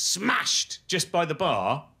glass smashed just by the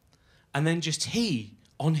bar, and then just he,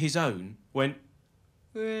 on his own, went...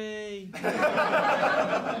 Hey.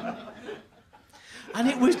 And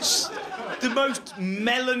it was the most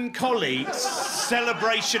melancholy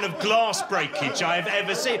celebration of glass breakage I have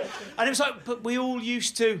ever seen. And it was like, but we all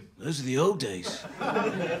used to... Those are the old days.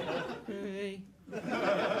 Hey.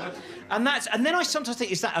 And then I sometimes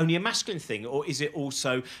think, is that only a masculine thing, or is it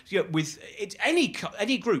also, you know, with any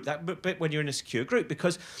group, but when you're in a secure group?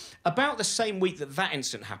 Because about the same week that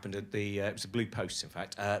incident happened at the it was the Blue Posts, in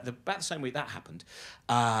fact, about the same week that happened,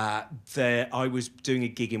 I was doing a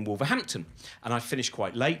gig in Wolverhampton, and I finished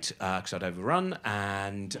quite late because I'd overrun,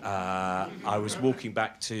 and I was walking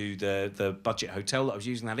back to the budget hotel that I was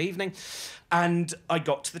using that evening, and I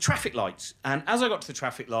got to the traffic lights, and as I got to the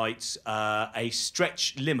traffic lights, a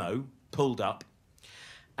stretch limo pulled up,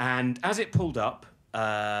 and as it pulled up,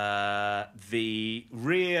 the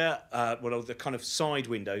rear, the kind of side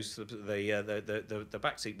windows, the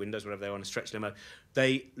backseat windows, whatever they are on a stretch limo,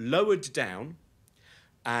 they lowered down,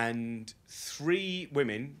 and 3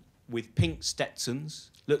 women with pink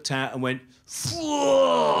Stetsons looked out and went,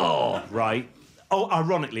 "Whoa!" Right? Oh,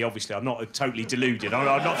 ironically, obviously, I'm not totally deluded.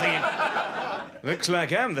 I'm not thinking, looks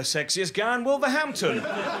like I'm the sexiest guy in Wolverhampton.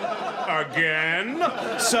 Again.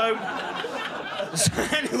 So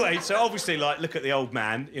anyway, so obviously, like, look at the old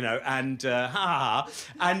man, you know, and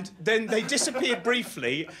and then they disappeared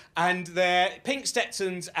briefly, and their pink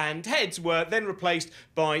Stetsons and heads were then replaced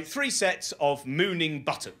by 3 sets of mooning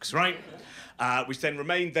buttocks, right? Which then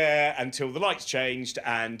remained there until the lights changed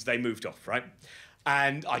and they moved off, right?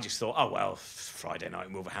 And I just thought, oh, well, Friday night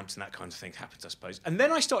in Wolverhampton, that kind of thing happens, I suppose. And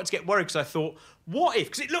then I started to get worried, because I thought, what if,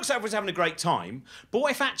 because it looks like everyone's having a great time, but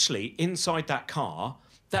what if actually inside that car,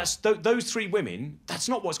 those 3 women, that's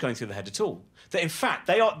not what's going through their head at all. That in fact,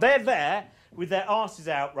 they're there with their arses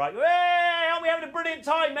out, right? Hey, aren't we having a brilliant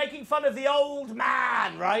time making fun of the old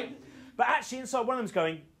man, right? But actually inside one of them's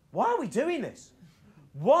going, why are we doing this?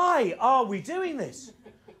 Why are we doing this?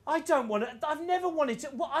 I don't want to... I've never wanted to...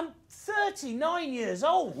 Well, I'm 39 years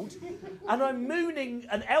old, and I'm mooning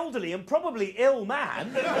an elderly and probably ill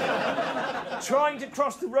man trying to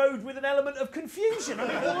cross the road with an element of confusion. I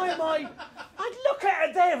mean, why am I... I'd look at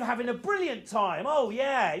it, they're having a brilliant time. Oh,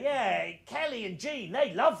 yeah, Kelly and Jean,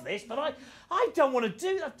 they love this, but I don't want to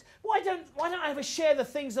do that. Why don't I ever share the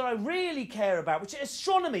things that I really care about, which is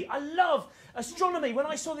astronomy? I love astronomy. When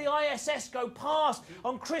I saw the ISS go past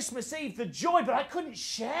on Christmas Eve, the joy, but I couldn't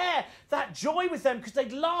share that joy with them because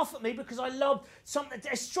they'd laugh at me because I loved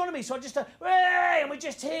astronomy. So I just, hey, and we're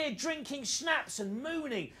just here drinking schnapps and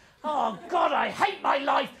mooning. Oh, God, I hate my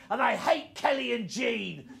life, and I hate Kelly and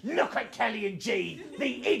Jean. Look at Kelly and Jean,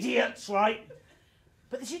 the idiots, right?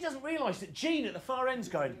 But she doesn't realise that Jean at the far end's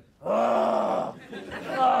going, oh,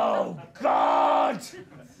 God,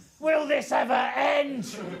 will this ever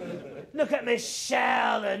end? Look at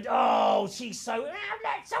Michelle, and oh, she's so,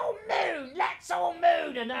 let's all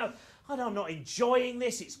moon, and now, I'm not enjoying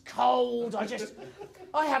this, it's cold,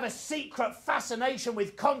 I have a secret fascination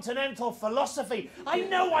with continental philosophy. I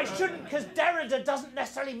know I shouldn't, because Derrida doesn't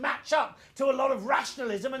necessarily match up to a lot of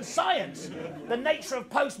rationalism and science. The nature of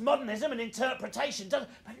postmodernism and interpretation doesn't,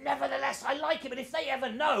 but nevertheless, I like it. But if they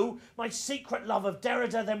ever know my secret love of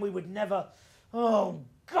Derrida, then we would never... Oh,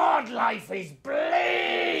 God, life is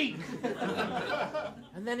bleak!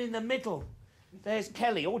 And then in the middle, there's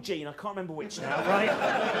Kelly, or Jean, I can't remember which now, right?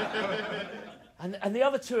 And the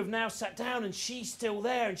other 2 have now sat down, and she's still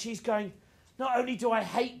there, and she's going, not only do I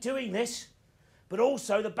hate doing this, but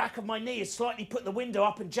also the back of my knee has slightly put the window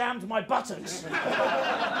up and jammed my buttocks.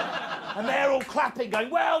 And they're all clapping, going,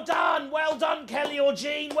 well done, Kelly or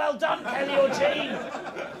Jean, well done, Kelly or Jean.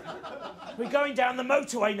 We're going down the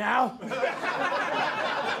motorway now.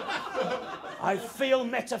 I feel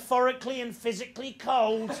metaphorically and physically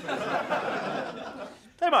cold.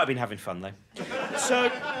 They might have been having fun, though.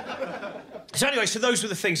 So anyway, so those were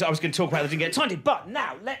the things that I was going to talk about that didn't get time to. But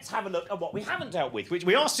now, let's have a look at what we haven't dealt with, which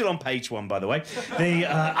we are still on page 1, by the way.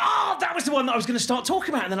 That was the one that I was going to start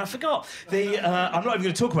talking about, and then I forgot. I'm not even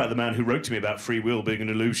going to talk about the man who wrote to me about free will being an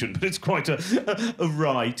illusion, but it's quite a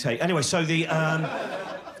wry take. Anyway, so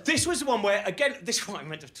this was the one where, again, this is what I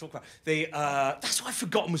meant to talk about. That's what I've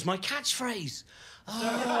forgotten was my catchphrase.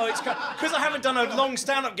 Oh, it's because I haven't done a long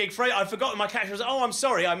stand-up gig for it. I've forgotten my character. I was, oh, I'm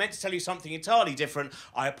sorry. I meant to tell you something entirely different.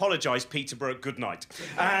 I apologise, Peterborough. Good night.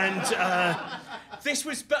 And this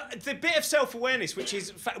was the bit of self-awareness, which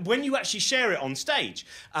is when you actually share it on stage.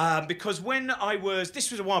 Because when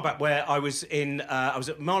this was a while back, where I was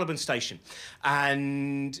at Marylebone Station,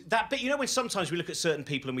 and that bit, you know, when sometimes we look at certain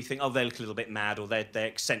people and we think, oh, they look a little bit mad, or they're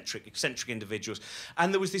eccentric individuals.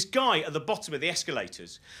 And there was this guy at the bottom of the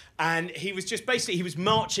escalators, and he was just basically, he was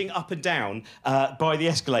marching up and down by the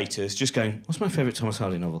escalators, just going, what's my favourite Thomas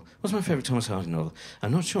Hardy novel? What's my favourite Thomas Hardy novel?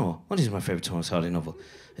 I'm not sure. What is my favourite Thomas Hardy novel?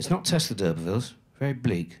 It's not Tess the D'Urbervilles. Very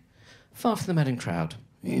bleak. Far from the Madding Crowd.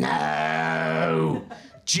 No!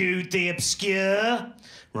 Jude the Obscure.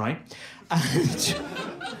 Right.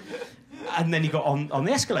 And then he got on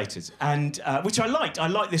the escalators, and which I liked. I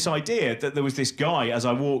liked this idea that there was this guy, as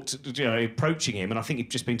I walked, you know, approaching him, and I think he'd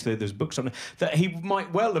just been to there's books on it, that he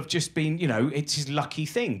might well have just been, you know, it's his lucky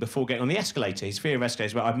thing before getting on the escalator. His fear of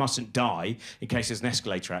escalators, but I mustn't die in case there's an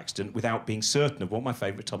escalator accident without being certain of what my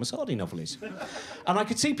favourite Thomas Hardy novel is. And I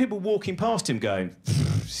could see people walking past him going,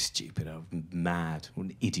 stupid, I'm mad, what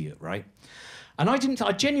an idiot, right? And I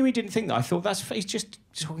genuinely didn't think that. I thought, he's just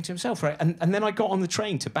talking to himself, right? And then I got on the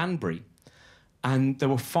train to Banbury, and there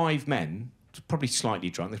were 5 men, probably slightly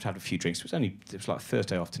drunk. They'd had a few drinks. It was like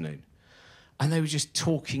Thursday afternoon. And they were just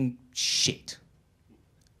talking shit.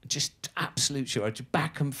 Just absolute shit, right? Just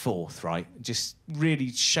back and forth, right? Just really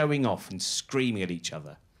showing off and screaming at each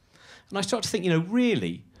other. And I started to think, you know,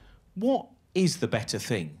 really, what is the better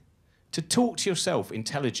thing? To talk to yourself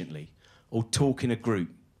intelligently, or talk in a group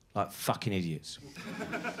like fucking idiots?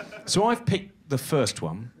 So I've picked the first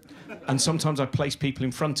one, and sometimes I place people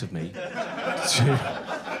in front of me.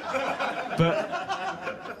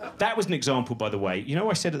 But that was an example, by the way. You know,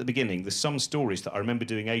 I said at the beginning, there's some stories that I remember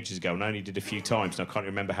doing ages ago and I only did a few times and I can't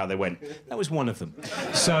remember how they went. That was one of them.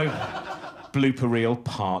 So, blooper reel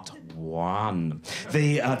part 1.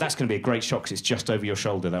 That's going to be a great shot because it's just over your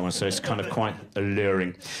shoulder, that one, so it's kind of quite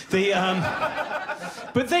alluring.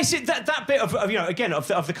 But that bit of, you know, again, of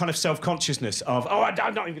the kind of self-consciousness of, I'm not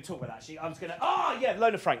even going to talk about that, actually. I was going to, yeah,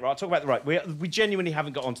 Lona Frank, right, I'll talk about the right. We genuinely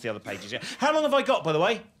haven't got onto the other pages yet. How long have I got, by the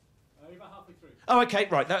way? You're about halfway through. Oh, OK,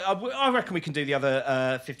 right. I reckon we can do the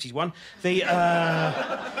other 51.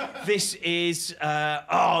 This is... do you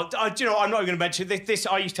know, I'm not even going to mention this.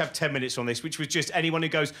 I used to have 10 minutes on this, which was just anyone who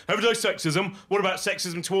goes, everyday sexism, what about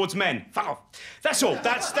sexism towards men? Fuck off. That's all.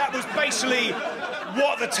 That was basically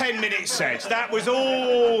what the 10 minutes said. That was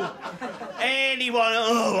all... Anyone...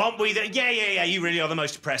 Oh, aren't we... Yeah, you really are the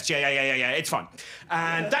most oppressed. Yeah, it's fine.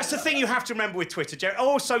 And that's the thing you have to remember with Twitter, Jerry,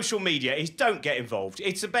 or social media, is don't get involved.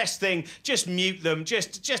 It's the best thing. Just mute them.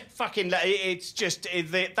 Just fucking... It's just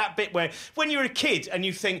that bit where when you're a kid and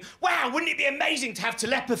you think, wow, wouldn't it be amazing to have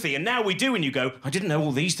telepathy? And now we do, and you go, I didn't know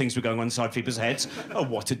all these things were going on inside people's heads. Oh,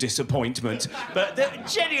 what a disappointment. But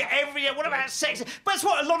generally, what about sex? But that's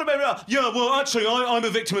what a lot of men are. Yeah, well, actually, I'm a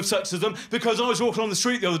victim of sexism because I was walking on the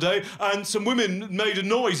street the other day and some women made a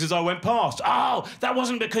noise as I went past. Oh, that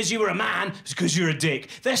wasn't because you were a man, it's because you're a dick.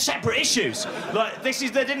 They're separate issues. Like, they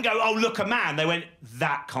didn't go, oh, look, a man. They went,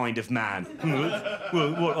 that kind of man.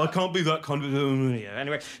 Well, what, I can't be that kind of... Yeah,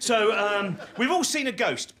 anyway, so we've all seen a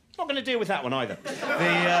ghost. Not going to deal with that one either.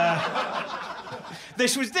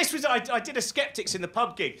 This was. I did a Skeptics in the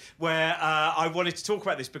Pub gig where I wanted to talk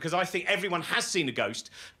about this because I think everyone has seen a ghost,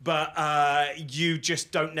 but you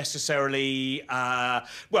just don't necessarily.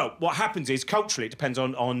 Well, what happens is culturally it depends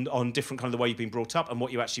on different kind of the way you've been brought up and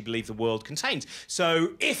what you actually believe the world contains.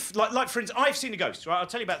 So if, like for instance, I've seen a ghost. Right, I'll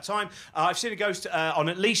tell you about the time. I've seen a ghost on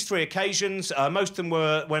at least 3 occasions. Most of them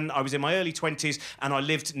were when I was in my early 20s and I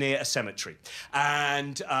lived near a cemetery.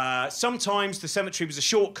 And sometimes the cemetery was a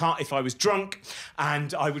shortcut if I was drunk.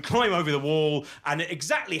 And I would climb over the wall, and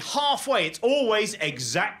exactly halfway, it's always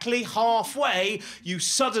exactly halfway, you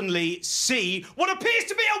suddenly see what appears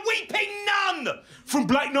to be a weeping nun from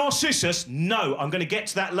Black Narcissus. No, I'm going to get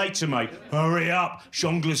to that later, mate. Hurry up,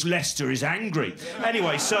 Shongless Lester is angry.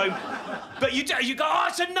 Anyway, so... But you go, oh,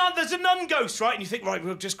 it's a nun, there's a nun ghost, right? And you think, right,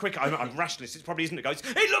 well, just quick, I'm rationalist, it probably isn't a ghost.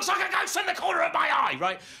 It looks like a ghost in the corner of my eye,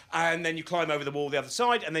 right? And then you climb over the wall the other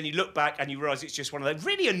side, and then you look back and you realise it's just one of those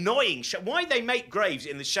really annoying... Why they make graves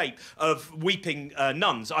in the shape of weeping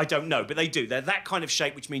nuns, I don't know, but they do. They're that kind of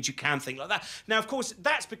shape, which means you can think like that. Now, of course,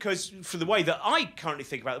 that's because, for the way that I currently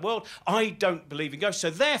think about the world, I don't believe in ghosts. So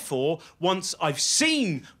therefore, once I've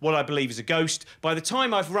seen what I believe is a ghost, by the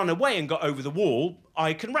time I've run away and got over the wall,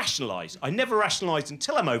 I can rationalise. I never rationalise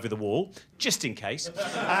until I'm over the wall. just in case.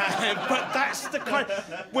 But that's the kind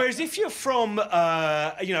of... Whereas if you're from,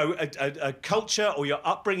 you know, a culture or your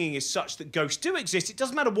upbringing is such that ghosts do exist, it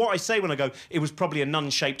doesn't matter what I say when I go, it was probably a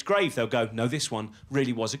nun-shaped grave. They'll go, no, this one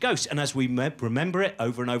really was a ghost. And as we remember it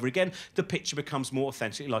over and over again, the picture becomes more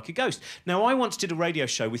authentically like a ghost. Now, I once did a radio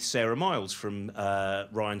show with Sarah Miles from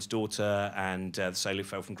Ryan's Daughter and The Sailor Who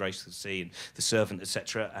Fell from Grace to the Sea and The Servant,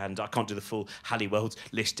 etc. And I can't do the full Halliwell's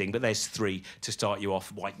listing, but there's 3 to start you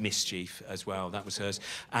off. White Mischief as well, that was hers.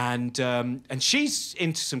 And she's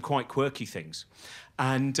into some quite quirky things.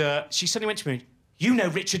 And she suddenly went to me, you know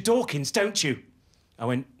Richard Dawkins, don't you? I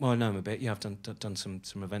went, well, I know him a bit. Yeah, I've done some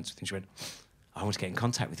events with him. She went, I want to get in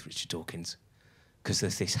contact with Richard Dawkins because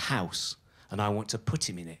there's this house and I want to put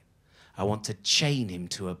him in it. I want to chain him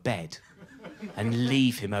to a bed and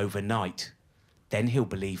leave him overnight. Then he'll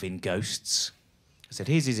believe in ghosts. I said,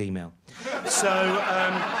 here's his email. So,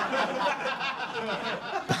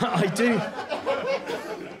 I do...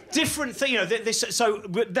 Different thing, you know. This is. I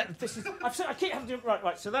keep having to.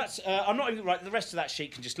 Right. So that's. I'm not even right. The rest of that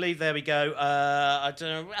sheet can just leave. There we go. I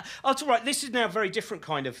don't know. Oh, it's all right. This is now a very different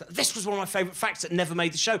kind of. This was one of my favourite facts that never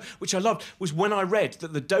made the show, which I loved. Was when I read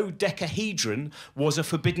that the dodecahedron was a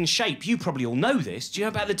forbidden shape. You probably all know this. Do you know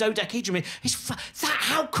about the dodecahedron?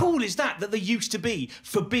 How cool is that? That there used to be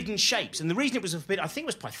forbidden shapes, and the reason it was a forbidden, I think it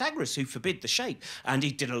was Pythagoras who forbid the shape, and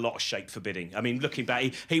he did a lot of shape forbidding. I mean, looking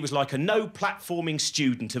back, he was like a no platforming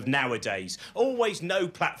student of nowadays, always no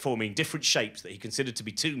platforming, different shapes that he considered to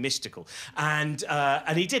be too mystical, and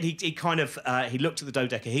he did. He kind of he looked at the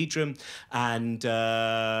dodecahedron, and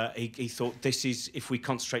he thought, this is, if we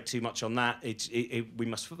concentrate too much on that, we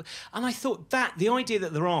must. And I thought that the idea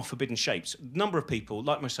that there are forbidden shapes, a number of people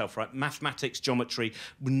like myself, right, mathematics, geometry,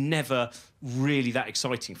 were never really that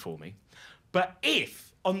exciting for me, but if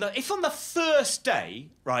on the first day,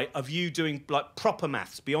 right, of you doing like proper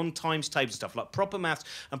maths, beyond times tables and stuff, like proper maths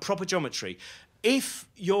and proper geometry, if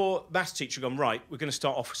your maths teacher had gone, right, we're going to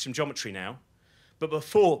start off with some geometry now, but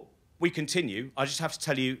before we continue, I just have to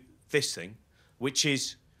tell you this thing, which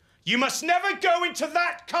is, you must never go into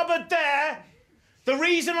that cupboard there. The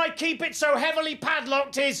reason I keep it so heavily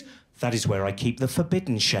padlocked is, that is where I keep the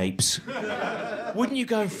forbidden shapes. Wouldn't you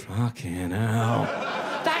go, fucking hell?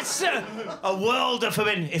 That's a world of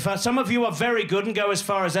forbidden. If some of you are very good and go as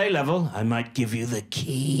far as A-level, I might give you the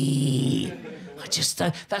key.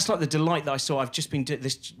 That's like the delight that I saw. I've just been doing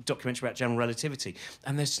this documentary about general relativity,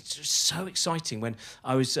 and it's so exciting when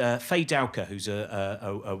I was Faye Dowker, who's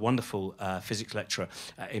a wonderful physics lecturer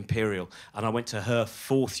at Imperial, and I went to her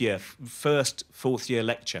first fourth year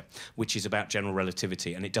lecture, which is about general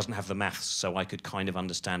relativity, and it doesn't have the maths, so I could kind of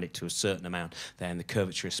understand it to a certain amount there in the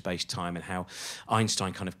curvature of space-time and how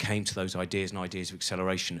Einstein kind of came to those ideas and ideas of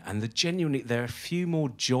acceleration. And there are a few more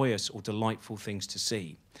joyous or delightful things to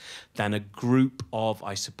see than a group of,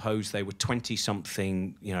 I suppose they were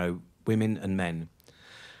 20-something, you know, women and men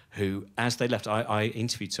who, as they left, I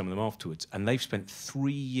interviewed some of them afterwards, and they've spent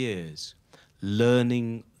 3 years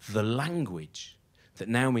learning the language that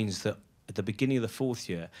now means that at the beginning of the 4th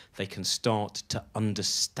year, they can start to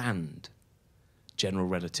understand general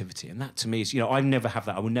relativity. And that, to me, is, you know, I never have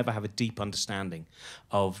that. I will never have a deep understanding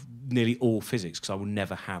of nearly all physics because I will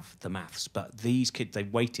never have the maths. But these kids, they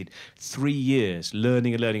waited 3 years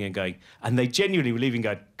learning and going, and they genuinely were leaving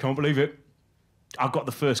going, can't believe it. I've got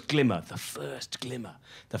the first glimmer, the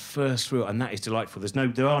first real, and that is delightful.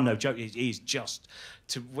 There are no jokes. It is just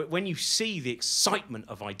when you see the excitement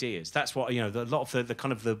of ideas. That's what, you know. A lot of the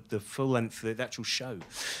kind of the full length, the actual show,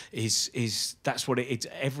 is that's what it's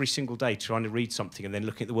every single day trying to read something and then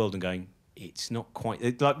looking at the world and going, it's not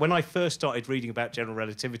quite like when I first started reading about general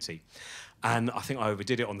relativity. And I think I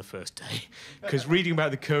overdid it on the first day, because reading about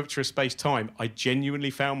the curvature of space-time, I genuinely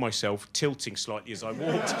found myself tilting slightly as I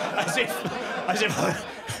walked, as if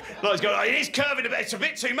I was going, it is curving a bit, it's a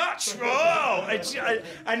bit too much. Oh!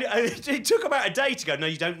 And it took about a day to go, no,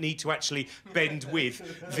 you don't need to actually bend with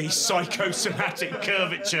the psychosomatic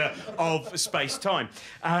curvature of space-time.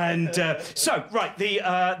 And so, right, the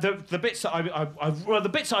bits that the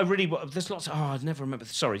bits that I really, there's lots of, I never remember,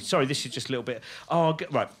 sorry, this is just a little bit,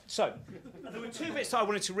 right, so. There were 2 bits that I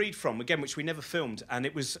wanted to read from, again, which we never filmed, and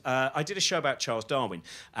it was, I did a show about Charles Darwin,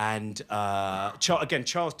 and again,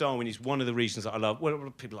 Charles Darwin is one of the reasons that I love, well,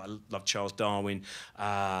 people like love Charles Darwin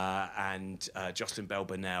and Jocelyn Bell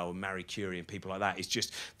Burnell, Marie Curie, and people like that. It's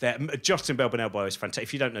just that Jocelyn Bell Burnell, by the way, is fantastic.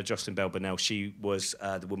 If you don't know Jocelyn Bell Burnell, she was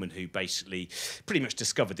the woman who basically pretty much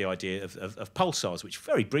discovered the idea of pulsars, which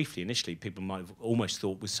very briefly initially people might have almost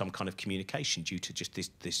thought was some kind of communication due to just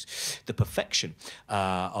the perfection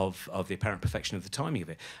of the apparent perfection of the timing of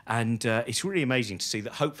it. And it's really amazing to see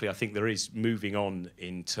that. Hopefully, I think there is moving on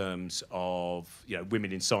in terms of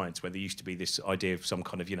women in science, where there used to be this idea of some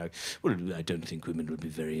kind of well, I don't think women would be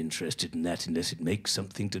very interested in that unless it makes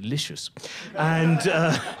something delicious,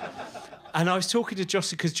 and I was talking to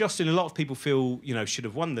Jocelyn, because Jocelyn, a lot of people feel, should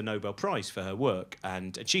have won the Nobel Prize for her work.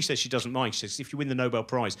 And she says she doesn't mind. She says, if you win the Nobel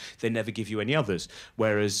Prize, they never give you any others.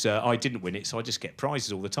 Whereas I didn't win it, so I just get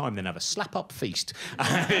prizes all the time, then have a slap-up feast.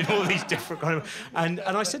 And all these different kind of... And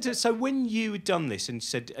I said to her, so when you had done this,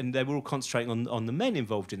 and they were all concentrating on the men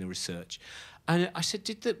involved in the research, and I said,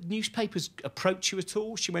 did the newspapers approach you at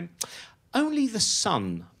all? She went, only The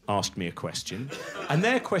Sun asked me a question. And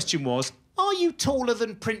their question was, are you taller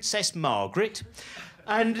than Princess Margaret?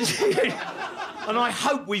 And I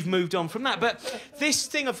hope we've moved on from that. But this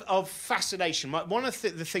thing of fascination, one of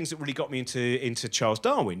the things that really got me into Charles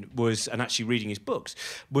Darwin was, and actually reading his books,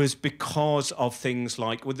 was because of things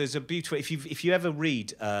like, well, there's a beautiful, if you ever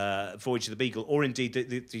read Voyage of the Beagle, or indeed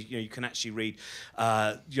you can actually read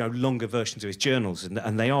longer versions of his journals,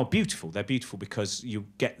 and they are beautiful. They're beautiful because you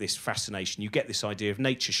get this fascination, you get this idea of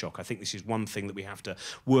nature shock. I think this is one thing that we have to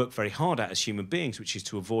work very hard at as human beings, which is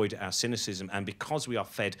to avoid our cynicism. And because we are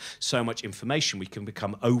fed so much information, we can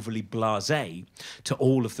become overly blasé to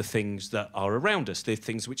all of the things that are around us, the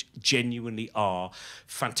things which genuinely are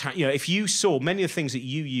fantastic. If you saw many of the things that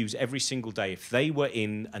you use every single day, if they were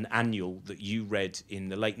in an annual that you read in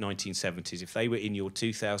the late 1970s, if they were in your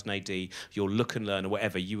 2000 AD, your Look and Learn or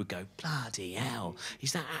whatever, you would go, bloody hell,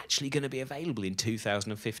 is that actually going to be available in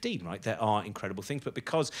 2015, right? There are incredible things, but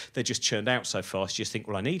because they're just churned out so fast, you just think,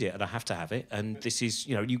 well, I need it and I have to have it. And this is,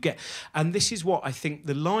 you get... And this is what I think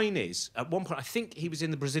the line is. At one point, I think he was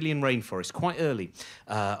in the Brazilian rainforest quite early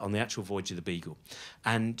on the actual Voyage of the Beagle.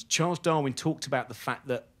 And Charles Darwin talked about the fact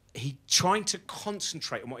that he trying to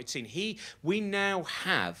concentrate on what he'd seen. We now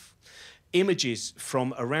have images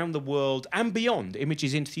from around the world and beyond,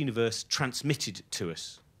 images into the universe transmitted to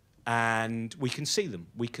us. And we can see them.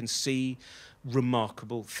 We can see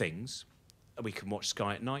remarkable things. We can watch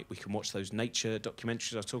Sky at Night. We can watch those nature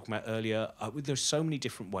documentaries I was talking about earlier. There's so many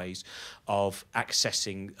different ways of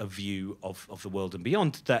accessing a view of the world and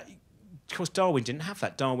beyond that. Of course, Darwin didn't have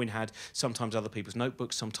that. Darwin had sometimes other people's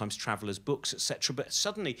notebooks, sometimes travellers' books, etc. But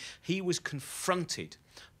suddenly he was confronted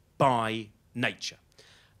by nature.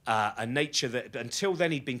 A nature that until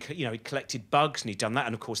then he'd been, he'd collected bugs and he'd done that,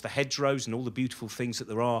 and of course the hedgerows and all the beautiful things that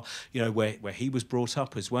there are, where he was brought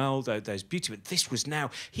up as well. There's beauty, but this was now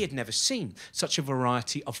he had never seen such a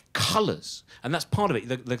variety of colours, and that's part of it.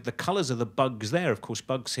 The colours of the bugs there, of course,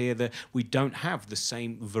 bugs here we don't have the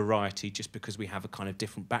same variety just because we have a kind of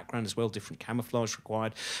different background as well, different camouflage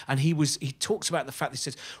required. And he talks about the fact that he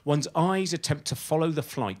says one's eyes attempt to follow the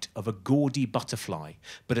flight of a gaudy butterfly,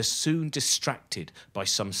 but are soon distracted by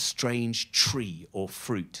some strange tree or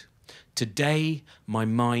fruit. Today, my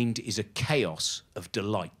mind is a chaos of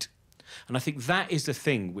delight. And I think that is the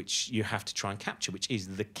thing which you have to try and capture, which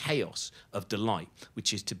is the chaos of delight,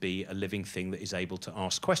 which is to be a living thing that is able to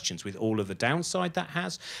ask questions with all of the downside that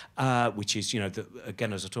has, which is,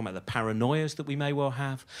 again, as I was talking about, the paranoias that we may well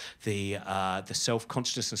have, the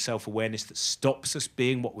self-consciousness and self-awareness that stops us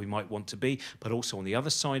being what we might want to be, but also on the other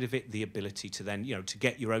side of it, the ability to then, to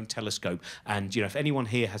get your own telescope. And, if anyone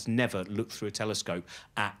here has never looked through a telescope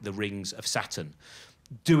at the rings of Saturn,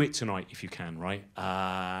 do it tonight if you can, right?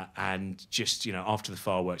 And just, after the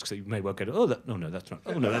fireworks, so you may well go, that's not,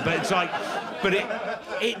 but it's like, but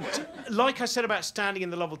it, like I said about standing in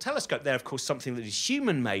the Lovell telescope there, of course, something that is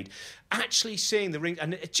human-made, actually seeing the ring,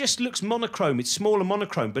 and it just looks monochrome, it's small and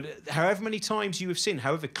monochrome, but however many times you have seen,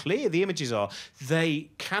 however clear the images are,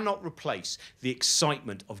 they cannot replace the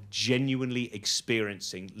excitement of genuinely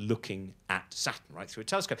experiencing looking at Saturn, right, through a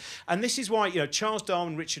telescope. And this is why, Charles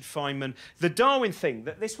Darwin, Richard Feynman, the Darwin thing,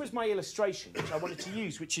 that this was my illustration, which I wanted to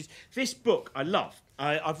use, which is this book I love.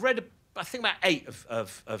 I've read I think about 8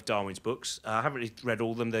 of Darwin's books. I haven't really read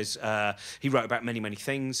all of them. There's he wrote about many, many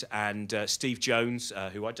things. And Steve Jones,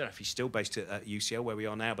 who I don't know if he's still based at UCL, where we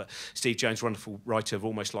are now, but Steve Jones, wonderful writer of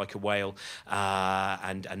Almost Like a Whale,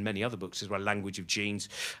 and many other books as well, Language of Genes.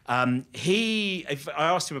 I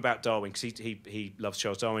asked him about Darwin, because he loves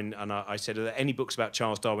Charles Darwin, and I said, are there any books about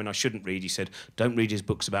Charles Darwin I shouldn't read? He said, don't read his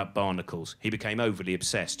books about barnacles. He became overly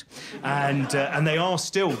obsessed. And they are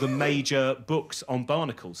still the major books on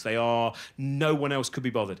barnacles. They are far, no one else could be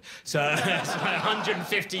bothered. So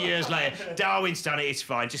 150 years later, Darwin's done it, it's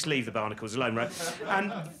fine, just leave the barnacles alone, right?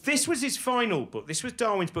 And this was his final book. This was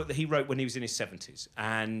Darwin's book that he wrote when he was in his 70s.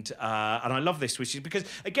 And I love this, which is because,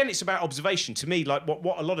 again, it's about observation. To me, like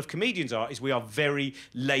what a lot of comedians are, is we are very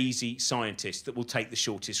lazy scientists that will take the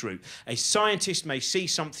shortest route. A scientist may see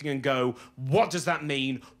something and go, what does that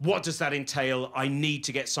mean? What does that entail? I need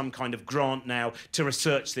to get some kind of grant now to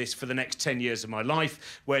research this for the next 10 years of my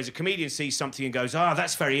life. Whereas a comedian sees something and goes,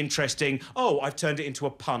 that's very interesting. Oh, I've turned it into a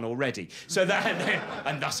pun already. So that,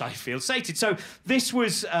 and thus I feel sated. So this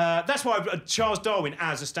was, that's why Charles Darwin,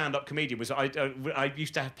 as a stand-up comedian, was, I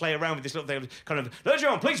used to play around with this little thing, kind of, ladies and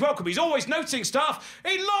gentlemen, please welcome, he's always noticing stuff,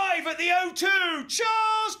 in live at the O2,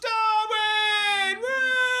 Charles Darwin!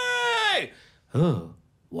 Way! Oh,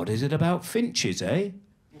 what is it about finches, eh?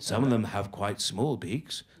 Some of them have quite small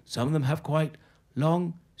beaks, some of them have quite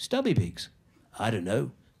long, stubby beaks. I don't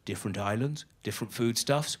know, different islands, different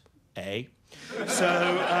foodstuffs, eh?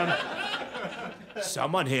 So,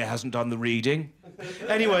 someone here hasn't done the reading.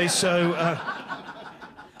 Anyway, so,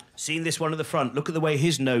 seen this one at the front. Look at the way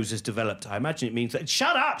his nose has developed. I imagine it means that...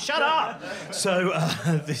 Shut up! Shut up! So,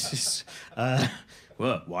 this is...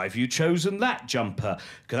 well, why have you chosen that jumper?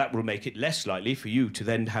 Because that will make it less likely for you to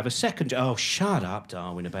then have a second... Oh, shut up,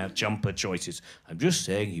 Darwin, about jumper choices. I'm just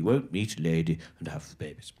saying he won't meet a lady and have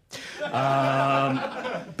babies.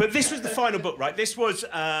 But this was the final book, right? This was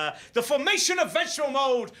the formation of vegetable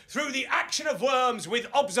mould through the action of worms with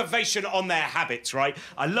observation on their habits, right?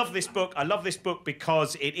 I love this book. I love this book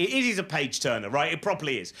because it is a page-turner, right? It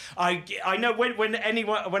properly is. I know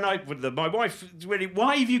my wife really,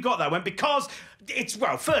 why have you got that? I went, because it's,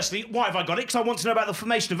 well, firstly, why have I got it? Because I want to know about the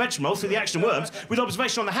formation of vegetable mould through the action of worms with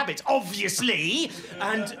observation on the habits, obviously.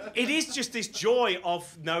 And it is just this joy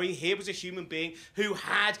of knowing here was a human being who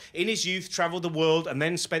had, in his youth, travelled the world and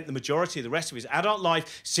then spent the majority of the rest of his adult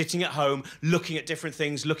life sitting at home, looking at different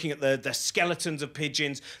things, looking at the skeletons of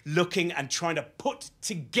pigeons, looking and trying to put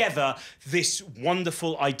together this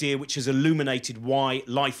wonderful idea which has illuminated why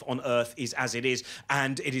life on Earth is as it is.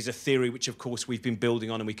 And it is a theory which, of course, we've been building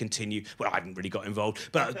on and we continue. Well, I haven't really got involved,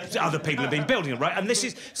 but other people have been building it, right? And this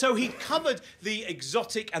is... So he covered the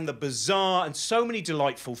exotic and the bizarre and so many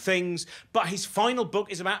delightful things, but his final book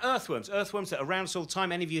is about earthworms. Earthworms that are around us all the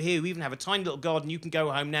time. Any of you here who even have a tiny little garden, you can go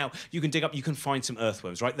home now, you can dig up, you can find some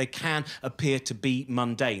earthworms, right? They can appear to be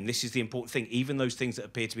mundane. This is the important thing. Even those things that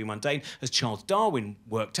appear to be mundane, as Charles Darwin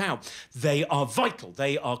worked out, they are vital.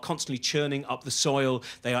 They are constantly churning up the soil.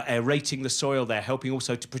 They are aerating the soil. They're helping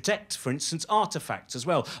also to protect, for instance, artefacts as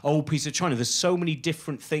well. Old piece of china. There's so many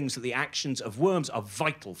different things that the actions of worms are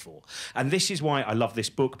vital for. And this is why I love this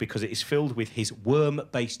book, because it is filled with his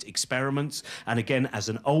worm-based experiments. And again, as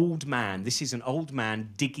an old man, this is an old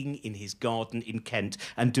man digging in his garden in Kent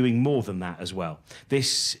and doing more than that as well.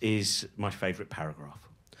 This is my favourite paragraph.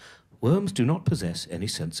 Worms do not possess any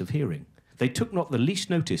sense of hearing. They took not the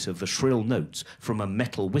least notice of the shrill notes from a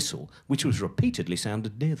metal whistle, which was repeatedly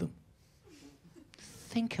sounded near them.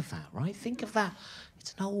 Think of that, right? Think of that.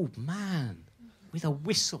 It's an old man with a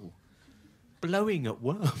whistle blowing at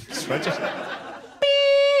worms, right? Just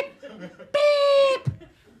beep, beep,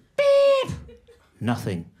 beep.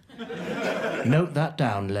 Nothing. Note that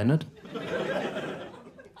down, Leonard.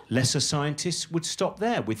 Lesser scientists would stop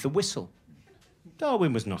there with the whistle.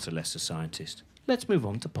 Darwin was not a lesser scientist. Let's move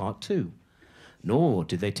on to part 2. Nor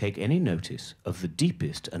did they take any notice of the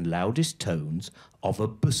deepest and loudest tones of a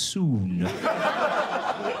bassoon.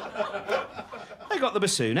 They got the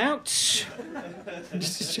bassoon out.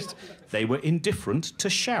 They were indifferent to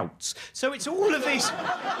shouts. So it's all of these... beep,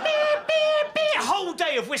 beep, beep, a whole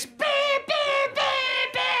day of beep, beep, beep,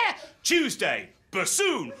 beep. Tuesday,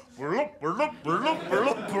 bassoon.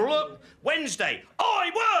 Wednesday,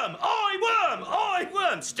 I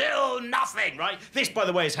worm, still nothing, right? This, by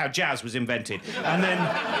the way, is how jazz was invented. And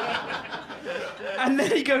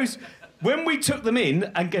then he goes, when we took them in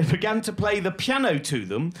and began to play the piano to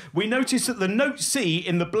them, we noticed that the note C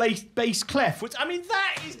in the bass clef was... I mean,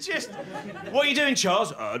 that is just... What are you doing,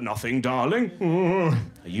 Charles? Nothing, darling.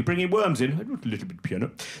 Are you bringing worms in? A little bit of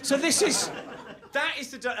piano. So this is... That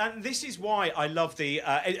is and this is why I love the...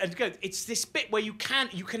 it's this bit where you can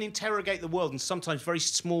interrogate the world, and sometimes very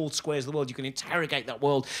small squares of the world, you can interrogate that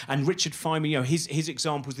world. And Richard Feynman, you know, his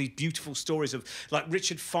examples, these beautiful stories of, like,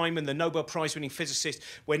 Richard Feynman, the Nobel Prize-winning physicist,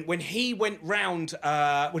 when he went round...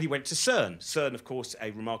 he went to CERN. CERN, of course,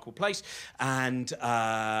 a remarkable place, and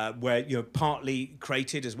where, you know, partly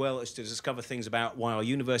created as well as to discover things about why our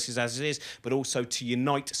universe is as it is, but also to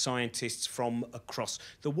unite scientists from across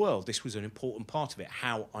the world. This was an important part heart of it,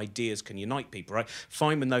 how ideas can unite people, right?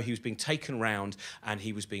 Feynman, though, he was being taken around and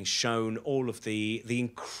he was being shown all of the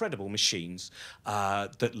incredible machines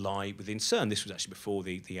that lie within CERN. This was actually before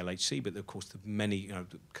the LHC, but of course the many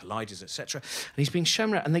the colliders, etc. And he's being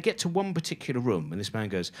shown around, and they get to one particular room, and this man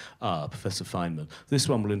goes, Professor Feynman, this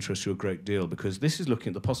one will interest you a great deal because this is looking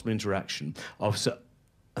at the possible interaction of...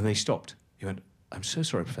 And they stopped. He went, I'm so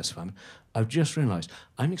sorry, Professor Feynman. I've just realised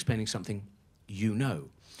I'm explaining something you know,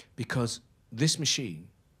 because this machine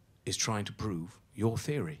is trying to prove your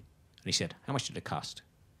theory. And he said, how much did it cost?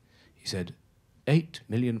 He said, £8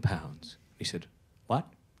 million. He said, what?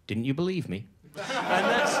 Didn't you believe me? And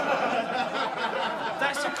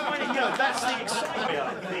that's the kind of, that's the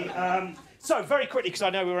excitement. So, very quickly, because I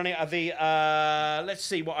know we're running out of the... let's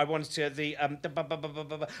see what I wanted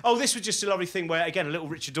to... Oh, this was just a lovely thing where, again, a little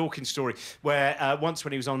Richard Dawkins story, where once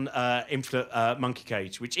when he was on Infinite Monkey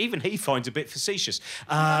Cage, which even he finds a bit facetious,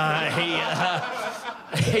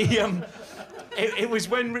 it was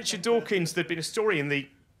when Richard Dawkins, there'd been a story in the...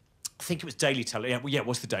 I think it was Daily Telegraph. Yeah, it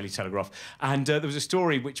was the Daily Telegraph. And there was a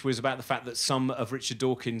story which was about the fact that some of Richard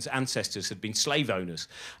Dawkins' ancestors had been slave owners.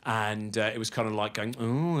 And it was kind of like going,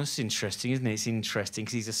 oh, that's interesting, isn't it? It's interesting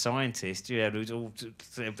because he's a scientist.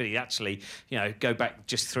 But he actually, go back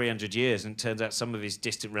just 300 years and it turns out some of his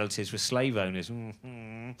distant relatives were slave owners.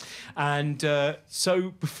 Mm-hmm. And so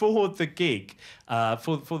before the gig,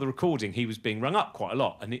 for the recording, he was being rung up quite a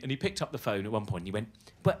lot. And he picked up the phone at one point and he went,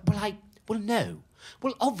 well, no.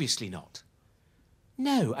 Well, obviously not.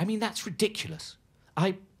 No, I mean, that's ridiculous.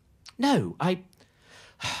 Look,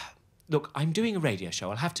 I'm doing a radio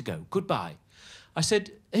show. I'll have to go. Goodbye. I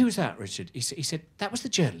said, who's that, Richard? He said, that was the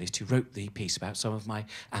journalist who wrote the piece about some of my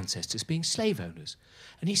ancestors being slave owners.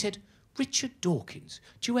 And he said, Richard Dawkins,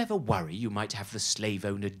 do you ever worry you might have the slave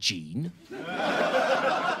owner gene?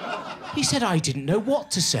 He said, I didn't know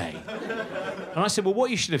what to say. And I said, well, what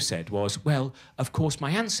you should have said was, well, of course, my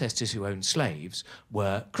ancestors who owned slaves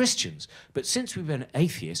were Christians. But since we've been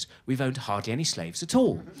atheists, we've owned hardly any slaves at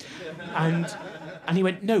all. And he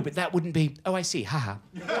went, no, but that wouldn't be... Oh, I see, haha.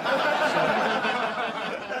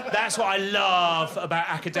 That's what I love about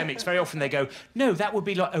academics. Very often they go, no, that would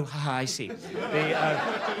be like... Oh, haha, I see.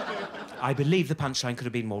 I believe the punchline could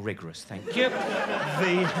have been more rigorous, thank you.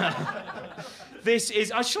 This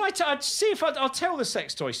is... see if I'll tell the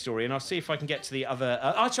sex toy story and I'll see if I can get to the other...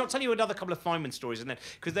 Actually, I'll tell you another couple of Feynman stories, and then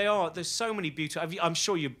because there's so many beautiful... I'm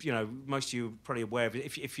sure most of you are probably aware of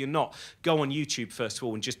it. If you're not, go on YouTube first of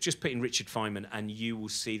all and just put in Richard Feynman, and you will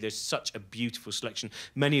see there's such a beautiful selection.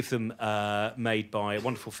 Many of them made by a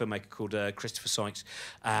wonderful filmmaker called Christopher Sykes,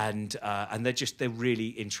 and they're really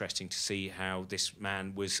interesting to see how this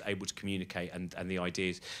man was able to communicate and the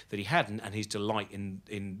ideas that he had and his delight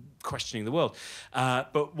in questioning the world.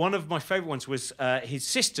 But one of my favourite ones was his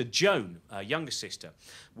sister, Joan, younger sister,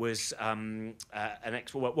 was an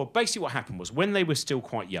ex... Well, basically what happened was when they were still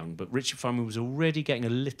quite young, but Richard Feynman was already getting a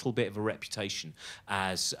little bit of a reputation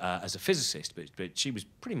as a physicist, but she was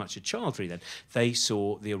pretty much a child really then, they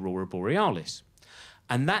saw the Aurora Borealis.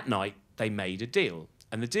 And that night, they made a deal.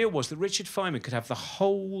 And the deal was that Richard Feynman could have the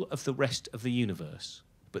whole of the rest of the universe,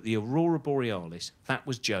 but the Aurora Borealis, that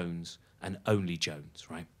was Joan's and only Joan's,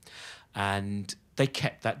 right? And they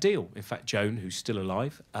kept that deal. In fact, Joan, who's still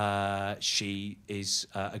alive, she is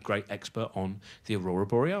a great expert on the Aurora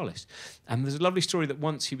Borealis. And there's a lovely story that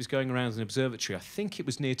once he was going around an observatory, I think it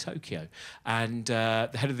was near Tokyo, and the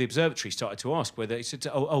head of the observatory started to ask whether... He said,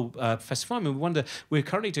 Professor Feynman, we're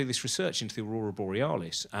currently doing this research into the Aurora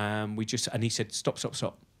Borealis. And he said, stop.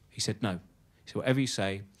 He said, no. He said, whatever you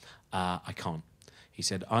say, I can't. He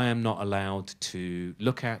said, I am not allowed to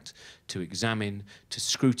look at, to examine, to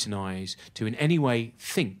scrutinise, to in any way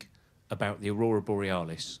think about the Aurora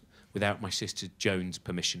Borealis without my sister Joan's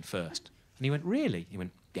permission first. And he went, really? He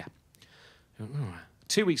went, yeah. He went, all right.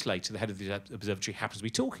 2 weeks later, the head of the observatory happens to be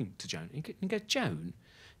talking to Joan. And he goes, Joan,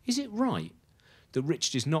 is it right that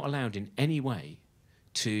Richard is not allowed in any way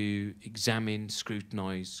to examine,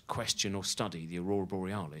 scrutinise, question or study the Aurora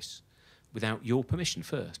Borealis without your permission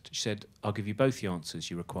first? She said, I'll give you both the answers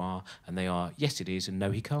you require, and they are, yes, it is, and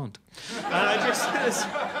no, he can't. And I just...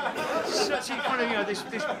 such a kind of, this...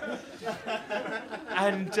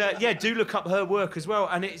 And, do look up her work as well.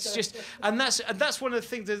 And it's just... And that's one of the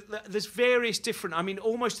things, there's various different... I mean,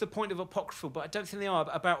 almost to the point of apocryphal, but I don't think they are.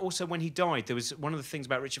 About also when he died, there was... One of the things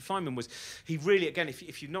about Richard Feynman was he really, again,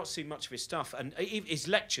 if you've not seen much of his stuff, and his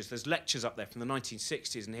lectures, there's lectures up there from the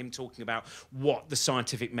 1960s and him talking about what the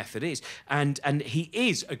scientific method is. And he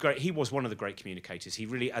was one of the great communicators. He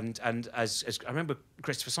really... And as I remember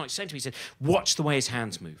Christopher Sykes saying to me, he said, watch the way his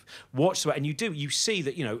hands move. watch the way, and you see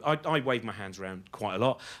that, I wave my hands around quite a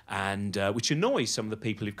lot, and which annoys some of the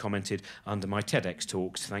people who've commented under my TEDx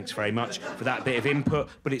talks. Thanks very much for that bit of input,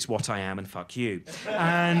 but it's what I am, and fuck you.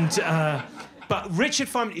 And but Richard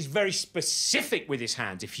Feynman is very specific with his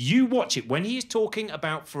hands. If you watch it, when he is talking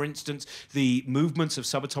about, for instance, the movements of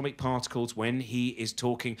subatomic particles, when he is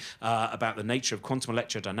talking about the nature of quantum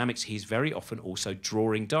electrodynamics, he's very often also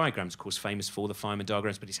drawing diagrams, of course, famous for the Feynman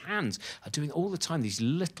diagrams, but his hands are doing all the time these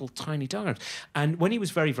little tiny diagrams. And when he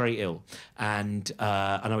was very, very ill, and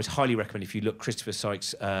I would highly recommend, if you look, Christopher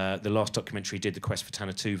Sykes, the last documentary he did, The Quest for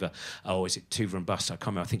Tanatuva, or is it Tuva and Bust? I can't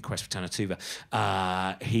remember, I think Quest for Tanatuva.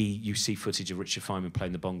 You see footage of Richard Feynman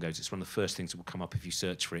playing the bongos. It's one of the first things that will come up if you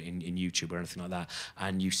search for it in YouTube or anything like that.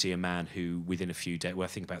 And you see a man who, within a few days, well, I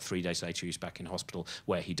think about 3 days later, he was back in hospital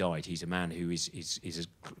where he died. He's a man who is as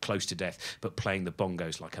close to death, but playing the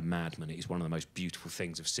bongos like a madman. It is one of the most beautiful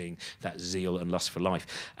things of seeing that zeal and lust for life.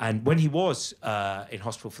 And when he was in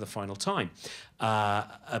hospital for the final time,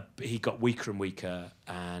 he got weaker and weaker,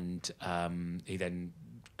 and he then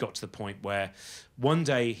got to the point where one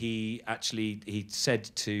day he said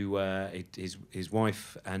to his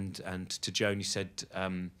wife and to Joan, he said,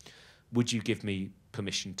 would you give me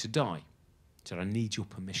permission to die? He said, I need your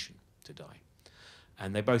permission to die.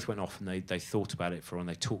 And they both went off and they thought about it for a while, and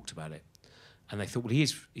they talked about it. And they thought, well,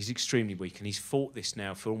 he's extremely weak, and he's fought this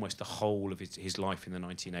now for almost the whole of his life in the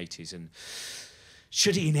 1980s. And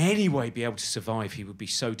should he in any way be able to survive, he would be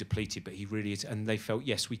so depleted, but he really is. And they felt,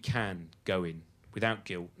 yes, we can go in without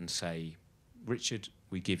guilt and say, Richard,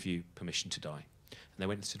 we give you permission to die. And they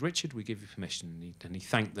went and said, Richard, we give you permission. And he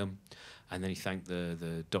thanked them. And then he thanked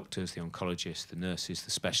the doctors, the oncologists, the nurses,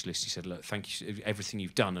 the specialists. He said, look, thank you for everything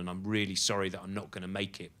you've done, and I'm really sorry that I'm not going to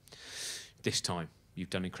make it this time. You've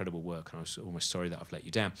done incredible work, and I was almost sorry that I've let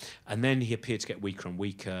you down. And then he appeared to get weaker and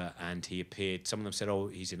weaker, and some of them said, oh,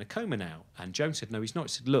 he's in a coma now. And Joan said, no, he's not. He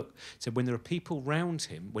said, look, when there are people round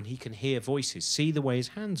him, when he can hear voices, see the way his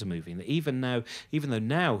hands are moving, that even though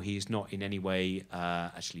now he is not in any way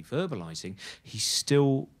actually verbalising, he's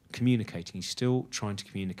still communicating. He's still trying to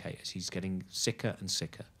communicate as he's getting sicker and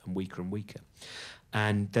sicker and weaker.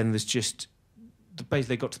 And then there's just,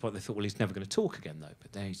 basically they got to the point they thought, well, he's never going to talk again, though.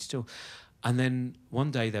 But there he's still... And then one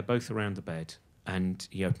day they're both around the bed, and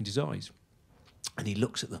he opened his eyes, and he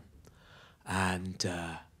looks at them, and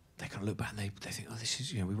they kind of look back and they think, oh, this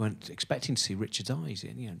is, we weren't expecting to see Richard's eyes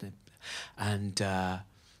in, and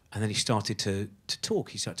then he started to talk.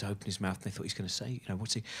 He started to open his mouth, and they thought he's going to say,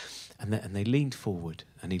 what's he? And they leaned forward,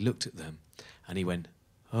 and he looked at them, and he went,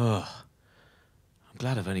 oh, I'm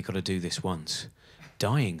glad I've only got to do this once.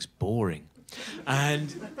 Dying's boring.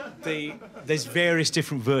 And there's various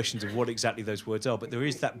different versions of what exactly those words are, but there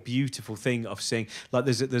is that beautiful thing of seeing, like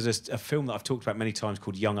there's a film that I've talked about many times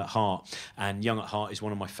called Young at Heart, and Young at Heart is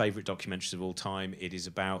one of my favourite documentaries of all time. It is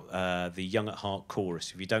about the Young at Heart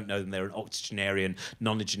chorus. If you don't know them, they're an octogenarian,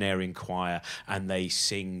 nonagenarian choir, and they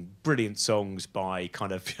sing brilliant songs by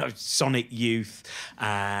kind of Sonic Youth,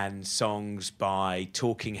 and songs by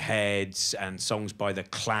Talking Heads, and songs by The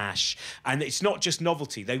Clash. And it's not just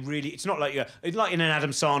novelty. It's not like it's like in an Adam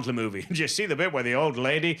Sandler movie. Do you see the bit where the old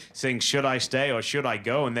lady sings "Should I Stay or Should I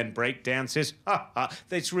Go?" and then break dances?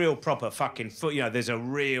 It's real proper fucking there's a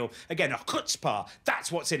real, again, a chutzpah.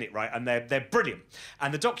 That's what's in it, right? And they're brilliant.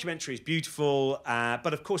 And the documentary is beautiful.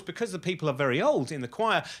 But of course, because the people are very old in the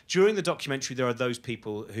choir, during the documentary there are those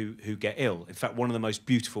people who get ill. In fact, one of the most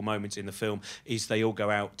beautiful moments in the film is they all go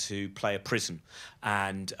out to play a prison,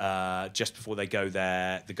 and just before they go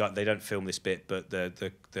there, they don't film this bit, but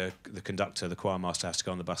the conductor, the choir master, has to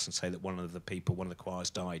go on the bus and say that one of the choirs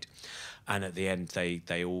died. And at the end,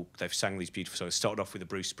 they've sang these beautiful songs. It started off with a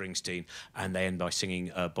Bruce Springsteen, and they end by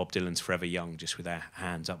singing Bob Dylan's "Forever Young," just with their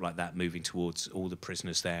hands up like that, moving towards all the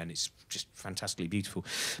prisoners there, and it's just fantastically beautiful.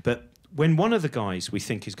 But when one of the guys we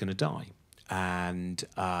think is going to die, and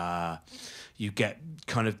you get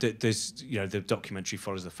kind of the documentary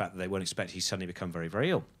follows the fact that they weren't expecting, he's suddenly become very,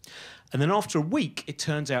 very ill. And then after a week, it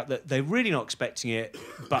turns out that they're really not expecting it,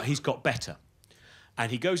 but he's got better. And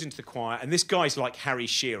he goes into the choir, and this guy's like Harry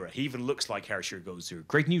Shearer. He even looks like Harry Shearer. Goes,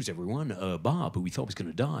 great news, everyone. Bob, who we thought was going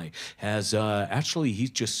to die, he's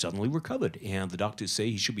just suddenly recovered. And the doctors say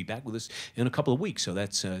he should be back with us in a couple of weeks. So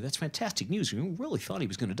that's fantastic news. We really thought he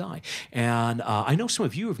was going to die. And I know some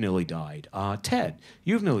of you have nearly died. Ted,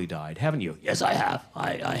 you've nearly died, haven't you? Yes, I have.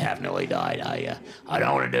 I have nearly died. I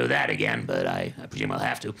don't want to do that again, but I presume I'll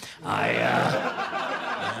have to.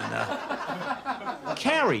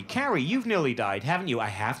 Carrie, you've nearly died, haven't you? I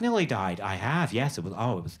have nearly died. I have, yes. It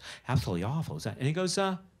was absolutely awful. And he goes,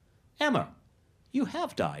 Emma, you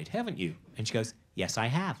have died, haven't you? And she goes, yes, I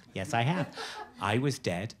have. Yes, I have. I was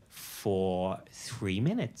dead for 3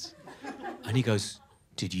 minutes. And he goes,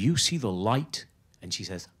 did you see the light? And she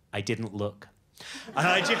says, I didn't look. And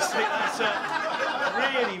I just think that's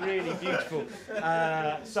really, really beautiful.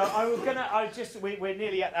 So we're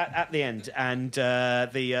nearly at the end, and there's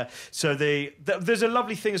a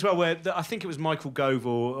lovely thing as well where I think it was Michael Gove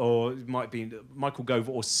or it might be Michael Gove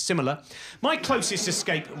or similar. My closest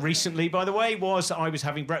escape recently, by the way, was I was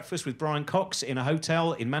having breakfast with Brian Cox in a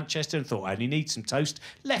hotel in Manchester and thought I only need some toast.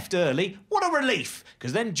 Left early. What a relief!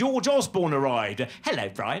 Because then George Osborne arrived. Hello,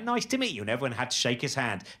 Brian. Nice to meet you. And everyone had to shake his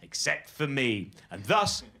hand, except for me. And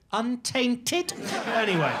thus, untainted.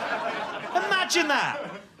 Anyway, imagine that.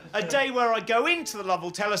 A day where I go into the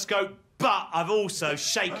Lovell telescope, but I've also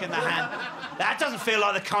shaken the hand. That doesn't feel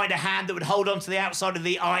like the kind of hand that would hold on to the outside of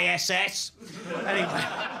the ISS. Anyway,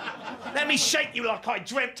 let me shake you like I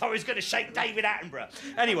dreamt I was going to shake David Attenborough.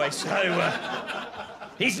 Anyway, so...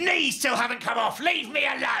 his knees still haven't come off. Leave me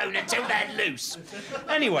alone until they're loose.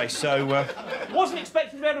 Anyway, so wasn't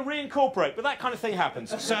expecting to be able to reincorporate, but that kind of thing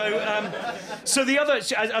happens. So the other,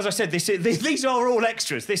 as I said, these are all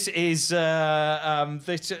extras. This was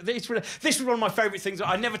one of my favourite things.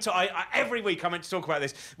 Every week I meant to talk about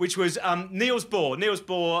this, which was Niels Bohr. Niels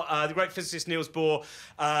Bohr, the great physicist Niels Bohr.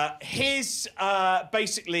 His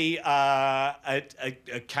basically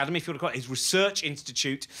academy, if you want to call it, his research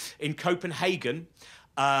institute in Copenhagen.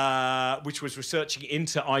 Which was researching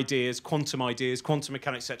into quantum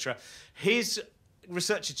mechanics, etc. His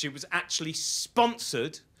research institute was actually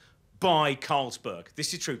sponsored by Carlsberg.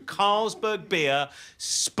 This is true. Carlsberg beer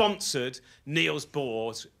sponsored Niels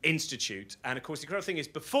Bohr's institute. And, of course, the incredible thing is,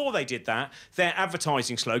 before they did that, their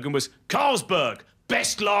advertising slogan was, Carlsberg,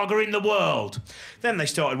 best lager in the world. Then they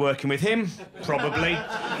started working with him, probably.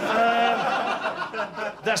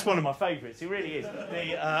 That's one of my favourites. It really is.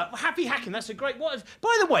 Happy Hacking. That's a great.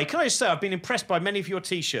 By the way, can I just say I've been impressed by many of your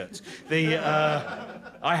T-shirts.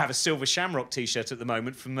 I have a Silver Shamrock T-shirt at the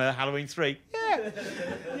moment from Halloween 3. Yeah,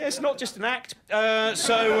 it's not just an act.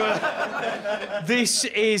 This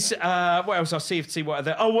is what else? I'll see what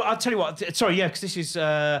other. Oh, well, I'll tell you what. Sorry, yeah, because this is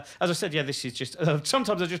as I said. Yeah, this is just.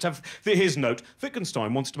 Sometimes I just have. Here's a note.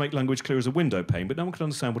 Wittgenstein wants to make language clear as a window pane, but no one can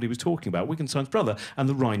understand what he was talking about. Wittgenstein's brother and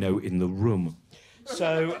the rhino in the room.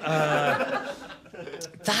 So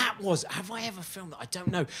that was. Have I ever filmed that? I don't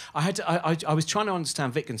know. I was trying to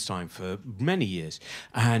understand Wittgenstein for many years,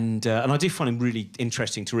 and I do find him really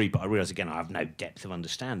interesting to read. But I realise again I have no depth of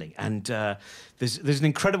understanding. And there's an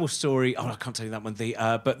incredible story. Oh, I can't tell you that one.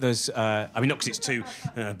 But there's. I mean, not because it's too.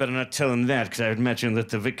 Better not tell them that, because I would imagine that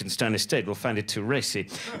the Wittgenstein estate will find it too racy.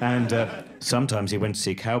 And sometimes he went to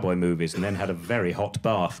see cowboy movies and then had a very hot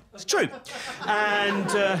bath. It's true. And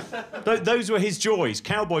those were his joys: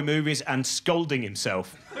 cowboy movies and scolding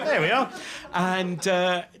himself. There we are. And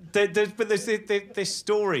but there's this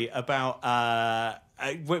story about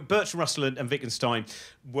Bertrand Russell and Wittgenstein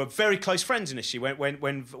were very close friends initially.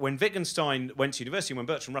 When Wittgenstein went to university, when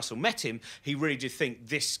Bertrand Russell met him, he really did think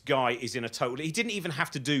this guy is in a total... He didn't even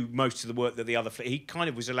have to do most of the work that the other... He kind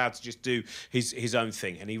of was allowed to just do his own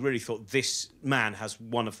thing, and he really thought this man has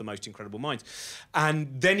one of the most incredible minds.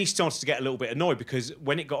 And then he started to get a little bit annoyed, because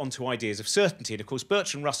when it got onto ideas of certainty, and of course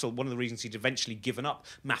Bertrand Russell, one of the reasons he'd eventually given up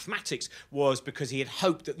mathematics was because he had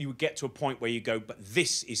hoped that you would get to a point where you go, but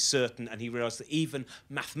this is certain, and he realised that even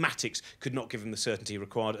mathematics could not give him the certainty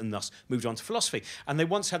required, and thus moved on to philosophy. And they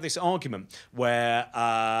once had this argument where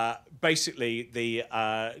basically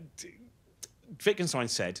Wittgenstein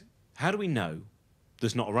said, how do we know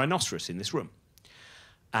there's not a rhinoceros in this room?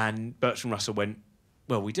 And Bertrand Russell went,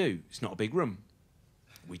 well, we do. It's not a big room.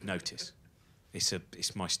 We'd notice.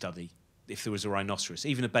 It's my study. If there was a rhinoceros,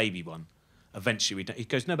 even a baby one, eventually we'd know. He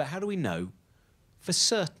goes, no, but how do we know for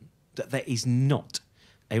certain that there is not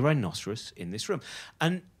a rhinoceros in this room?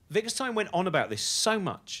 And Wittgenstein went on about this so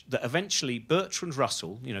much that eventually Bertrand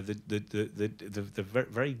Russell, you know, the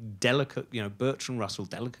very delicate, you know, Bertrand Russell,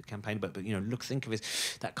 delicate campaigner, but you know, think of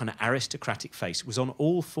that kind of aristocratic face, was on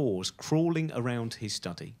all fours, crawling around his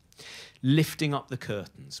study, lifting up the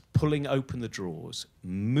curtains, pulling open the drawers,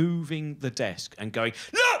 moving the desk, and going,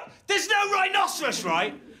 look, there's no rhinoceros,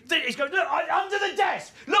 right? He's going, look, under the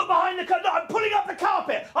desk. Look behind the curtain. Look, I'm pulling up the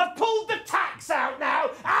carpet. I've pulled the tacks out now.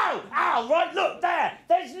 Ow, ow, right, look there.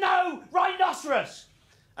 There's no rhinoceros.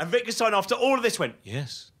 And Wittgenstein, after all of this, went,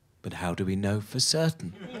 yes, but how do we know for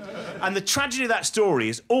certain? And the tragedy of that story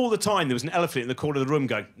is all the time there was an elephant in the corner of the room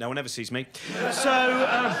going, no one ever sees me.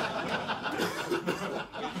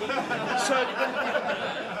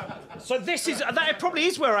 So this is that probably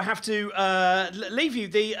is where I have to leave you.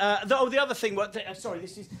 The other thing. Sorry,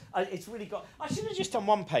 this is it's really got. I should have just done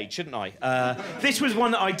one page, shouldn't I? This was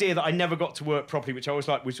one idea that I never got to work properly, which I always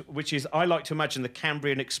like, which is I like to imagine the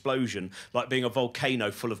Cambrian explosion like being a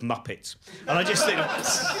volcano full of Muppets, and I just think.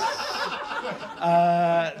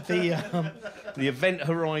 The event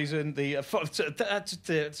horizon, this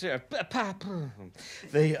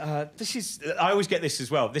is. I always get this as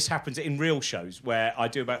well. This happens in real shows where I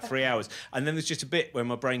do about 3 hours, and then there's just a bit where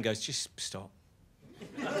my brain goes, just stop.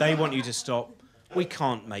 They want you to stop. We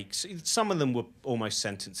can't make. Some of them were almost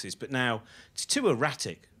sentences, but now it's too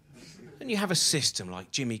erratic. Then you have a system like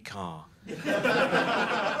Jimmy Carr.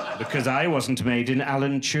 Because I wasn't made in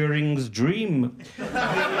Alan Turing's dream.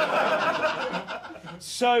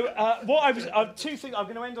 So, two things. I'm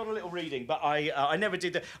going to end on a little reading, but I never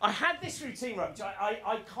did that. I had this routine, right, which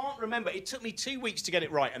I can't remember. It took me 2 weeks to get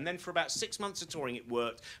it right, and then for about 6 months of touring, it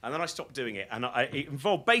worked, and then I stopped doing it. And it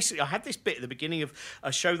involved, basically, I had this bit at the beginning of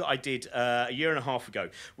a show that I did a year and a half ago,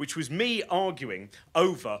 which was me arguing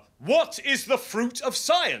over what is the fruit of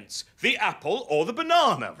science, the apple or the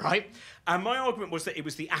banana, right? And my argument was that it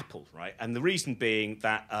was the apple, right? And the reason being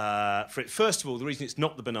that, first of all, the reason it's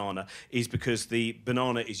not the banana is because the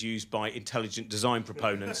banana is used by intelligent design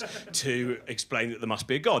proponents to explain that there must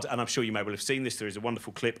be a God. And I'm sure you may well have seen this. There is a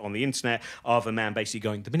wonderful clip on the internet of a man basically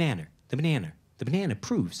going, the banana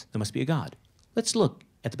proves there must be a God. Let's look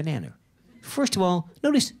at the banana. First of all,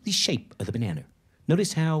 notice the shape of the banana.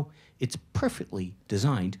 Notice how it's perfectly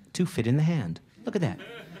designed to fit in the hand. Look at that.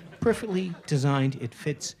 Perfectly designed, it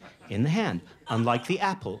fits in the hand, unlike the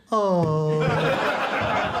apple. Oh.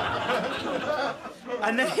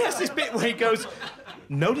 And then he has this bit where he goes,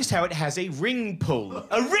 notice how it has a ring pull.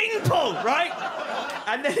 A ring pull, right?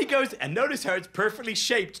 And then he goes, and notice how it's perfectly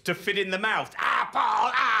shaped to fit in the mouth.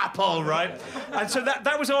 Apple, right? And so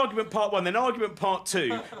that was argument part one. Then argument part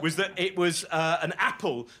two was that it was an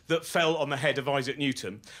apple that fell on the head of Isaac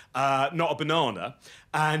Newton, not a banana.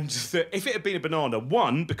 And that if it had been a banana,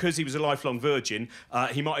 one, because he was a lifelong virgin,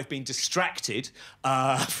 he might have been distracted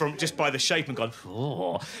from just by the shape and gone,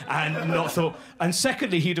 oh, and not thought. And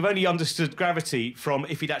secondly, he'd have only understood gravity from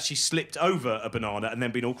if he'd actually slipped over a banana and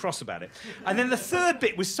then been all cross about it. And then the third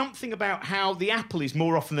bit was something about how the apple is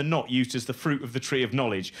more often than not used as the fruit of the tree of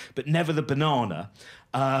knowledge, but never the banana.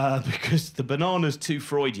 Because the banana's too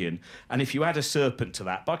Freudian, and if you add a serpent to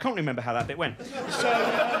that, but I can't remember how that bit went.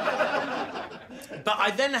 But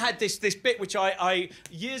I then had this bit which I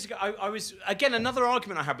years ago I was again another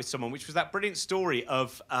argument I had with someone, which was that brilliant story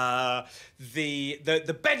of the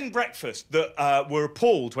bed and breakfast that were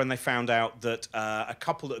appalled when they found out that a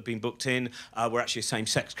couple that had been booked in were actually a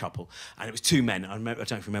same-sex couple, and it was two men. I don't know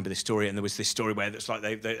if you remember this story, and there was this story where it's like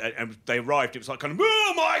they arrived. It was like kind of,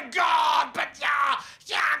 oh my God, but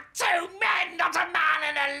you're two men, not a man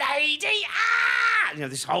and a lady. You know,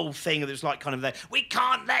 this whole thing that was like kind of we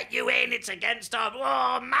can't let you in, it's against our...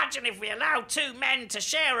 Oh, imagine if we allow two men to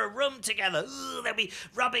share a room together. Ooh, they'll be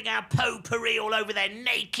rubbing our potpourri all over their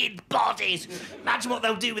naked bodies. Imagine what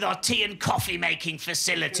they'll do with our tea and coffee making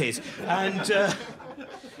facilities. And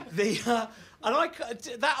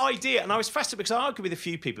that idea, and I was fascinated because I argued with a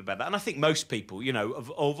few people about that, and I think most people, you know,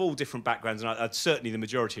 of all different backgrounds, and certainly the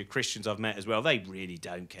majority of Christians I've met as well, they really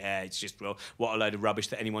don't care. It's just, well, what a load of rubbish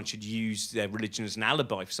that anyone should use their religion as an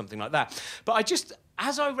alibi for something like that. But I just,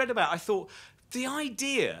 as I read about it, I thought, the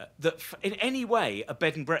idea that in any way a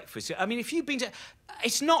bed and breakfast, I mean, if you've been to...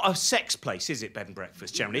 It's not a sex place, is it, bed and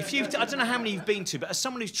breakfast, generally? If you, I don't know how many you've been to, but as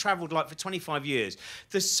someone who's travelled, like, for 25 years,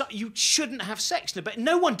 you shouldn't have sex in a bed.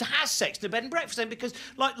 No one has sex in a bed and breakfast then because,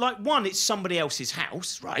 like, one, it's somebody else's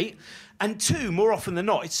house, right? And two, more often than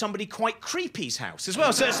not, it's somebody quite creepy's house as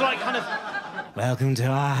well. So it's like kind of... Welcome to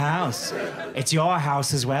our house. It's your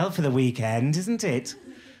house as well for the weekend, isn't it?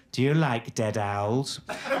 Do you like dead owls?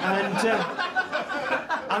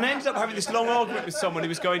 And I ended up having this long argument with someone who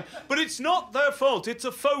was going, but it's not their fault, it's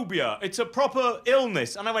a phobia, it's a proper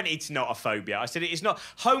illness. And I went, it's not a phobia. I said, it's not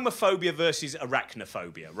homophobia versus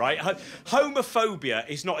arachnophobia, right? Homophobia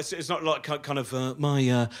is not, it's not like kind of,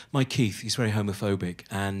 my Keith, he's very homophobic,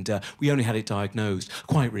 and we only had it diagnosed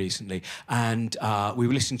quite recently, and we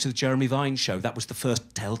were listening to the Jeremy Vine show. That was the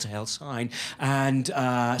first telltale sign, and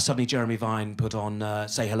suddenly Jeremy Vine put on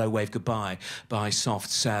Say Hello, Wave Goodbye by Soft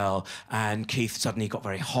Cell, and Keith suddenly got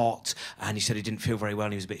very hot, and he said he didn't feel very well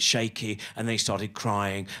and he was a bit shaky, and then he started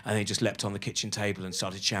crying, and then he just leapt on the kitchen table and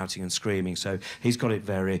started shouting and screaming. So he's got it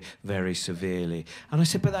very, very severely. And I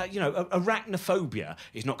said, but that, you know, arachnophobia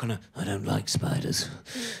is not kind of, I don't like spiders.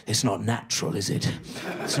 It's not natural, is it?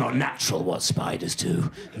 It's not natural what spiders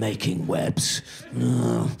do, making webs.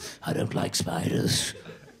 No, I don't like spiders.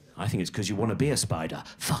 I think it's because you want to be a spider.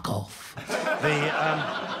 Fuck off.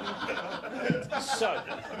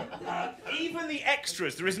 Even the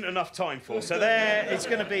extras there isn't enough time for. So there, it's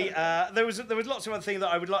going to be. There was lots of other things that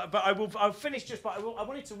I would like, but I'll finish just. But I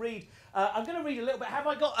wanted to read. I'm going to read a little bit. Have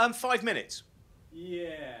I got 5 minutes?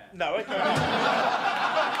 Yeah. No.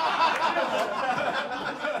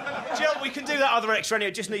 Jill, we can do that other extra anyway.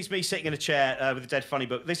 It just needs me sitting in a chair with a dead funny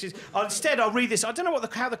book. This is instead. I'll read this. I don't know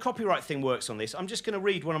how the copyright thing works on this. I'm just going to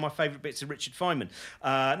read one of my favourite bits of Richard Feynman.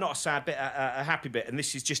 Not a sad bit, a happy bit. And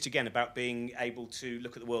this is just again about being able to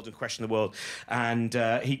look at the world and question the world. And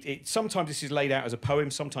sometimes this is laid out as a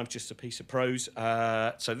poem, sometimes just a piece of prose.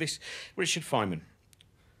 So this Richard Feynman.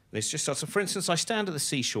 This just starts. So for instance, I stand at the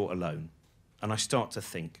seashore alone, and I start to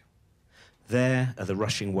think. There are the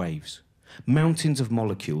rushing waves. Mountains of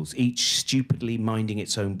molecules, each stupidly minding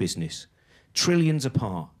its own business, trillions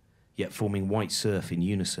apart, yet forming white surf in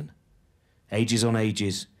unison. Ages on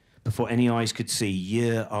ages, before any eyes could see,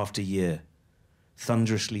 year after year,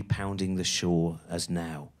 thunderously pounding the shore as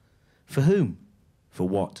now. For whom? For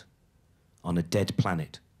what? On a dead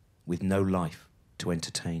planet, with no life to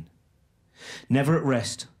entertain. Never at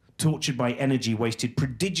rest, tortured by energy wasted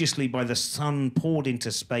prodigiously by the sun poured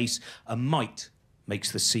into space, a might makes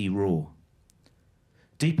the sea roar.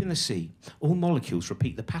 Deep in the sea, all molecules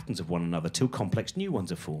repeat the patterns of one another till complex new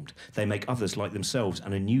ones are formed. They make others like themselves,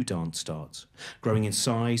 and a new dance starts. Growing in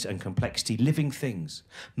size and complexity, living things,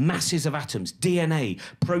 masses of atoms, DNA,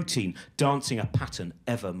 protein, dancing a pattern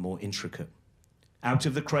ever more intricate. Out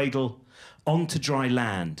of the cradle, onto dry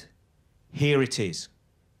land. Here it is,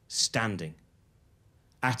 standing.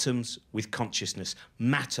 Atoms with consciousness,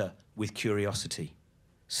 matter with curiosity.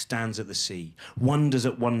 Stands at the sea, wonders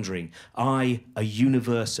at wondering. I, a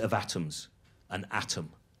universe of atoms, an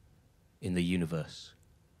atom in the universe.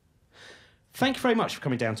 Thank you very much for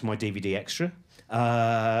coming down to my DVD extra.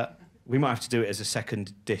 We might have to do it as a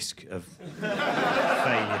second disc of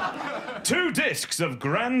failure. 2 discs of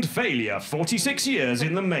grand failure, 46 years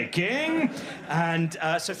in the making. And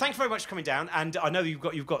so thank you very much for coming down. And I know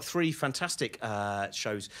you've got 3 fantastic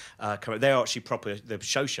shows coming. They are actually proper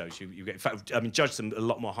shows. You get, in fact, I mean, judge them a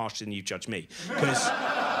lot more harshly than you judge me, because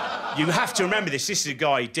you have to remember this. This is a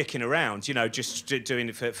guy dicking around, you know, just doing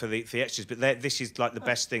it for the extras. But this is like the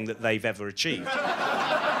best thing that they've ever achieved.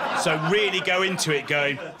 So really go into it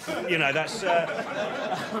going, you know, that's...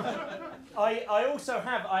 I also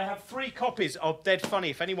have 3 copies of Dead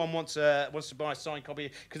Funny. If anyone wants to buy a signed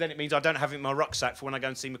copy, because then it means I don't have it in my rucksack for when I go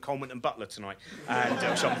and see McColman and Butler tonight, and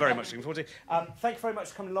which I'm very much looking forward to. Thank you very much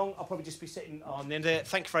for coming along. I'll probably just be sitting on the end of it.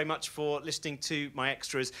 Thank you very much for listening to my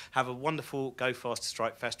extras. Have a wonderful Go Fast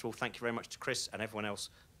Strike Festival. Thank you very much to Chris and everyone else.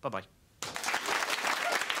 Bye-bye.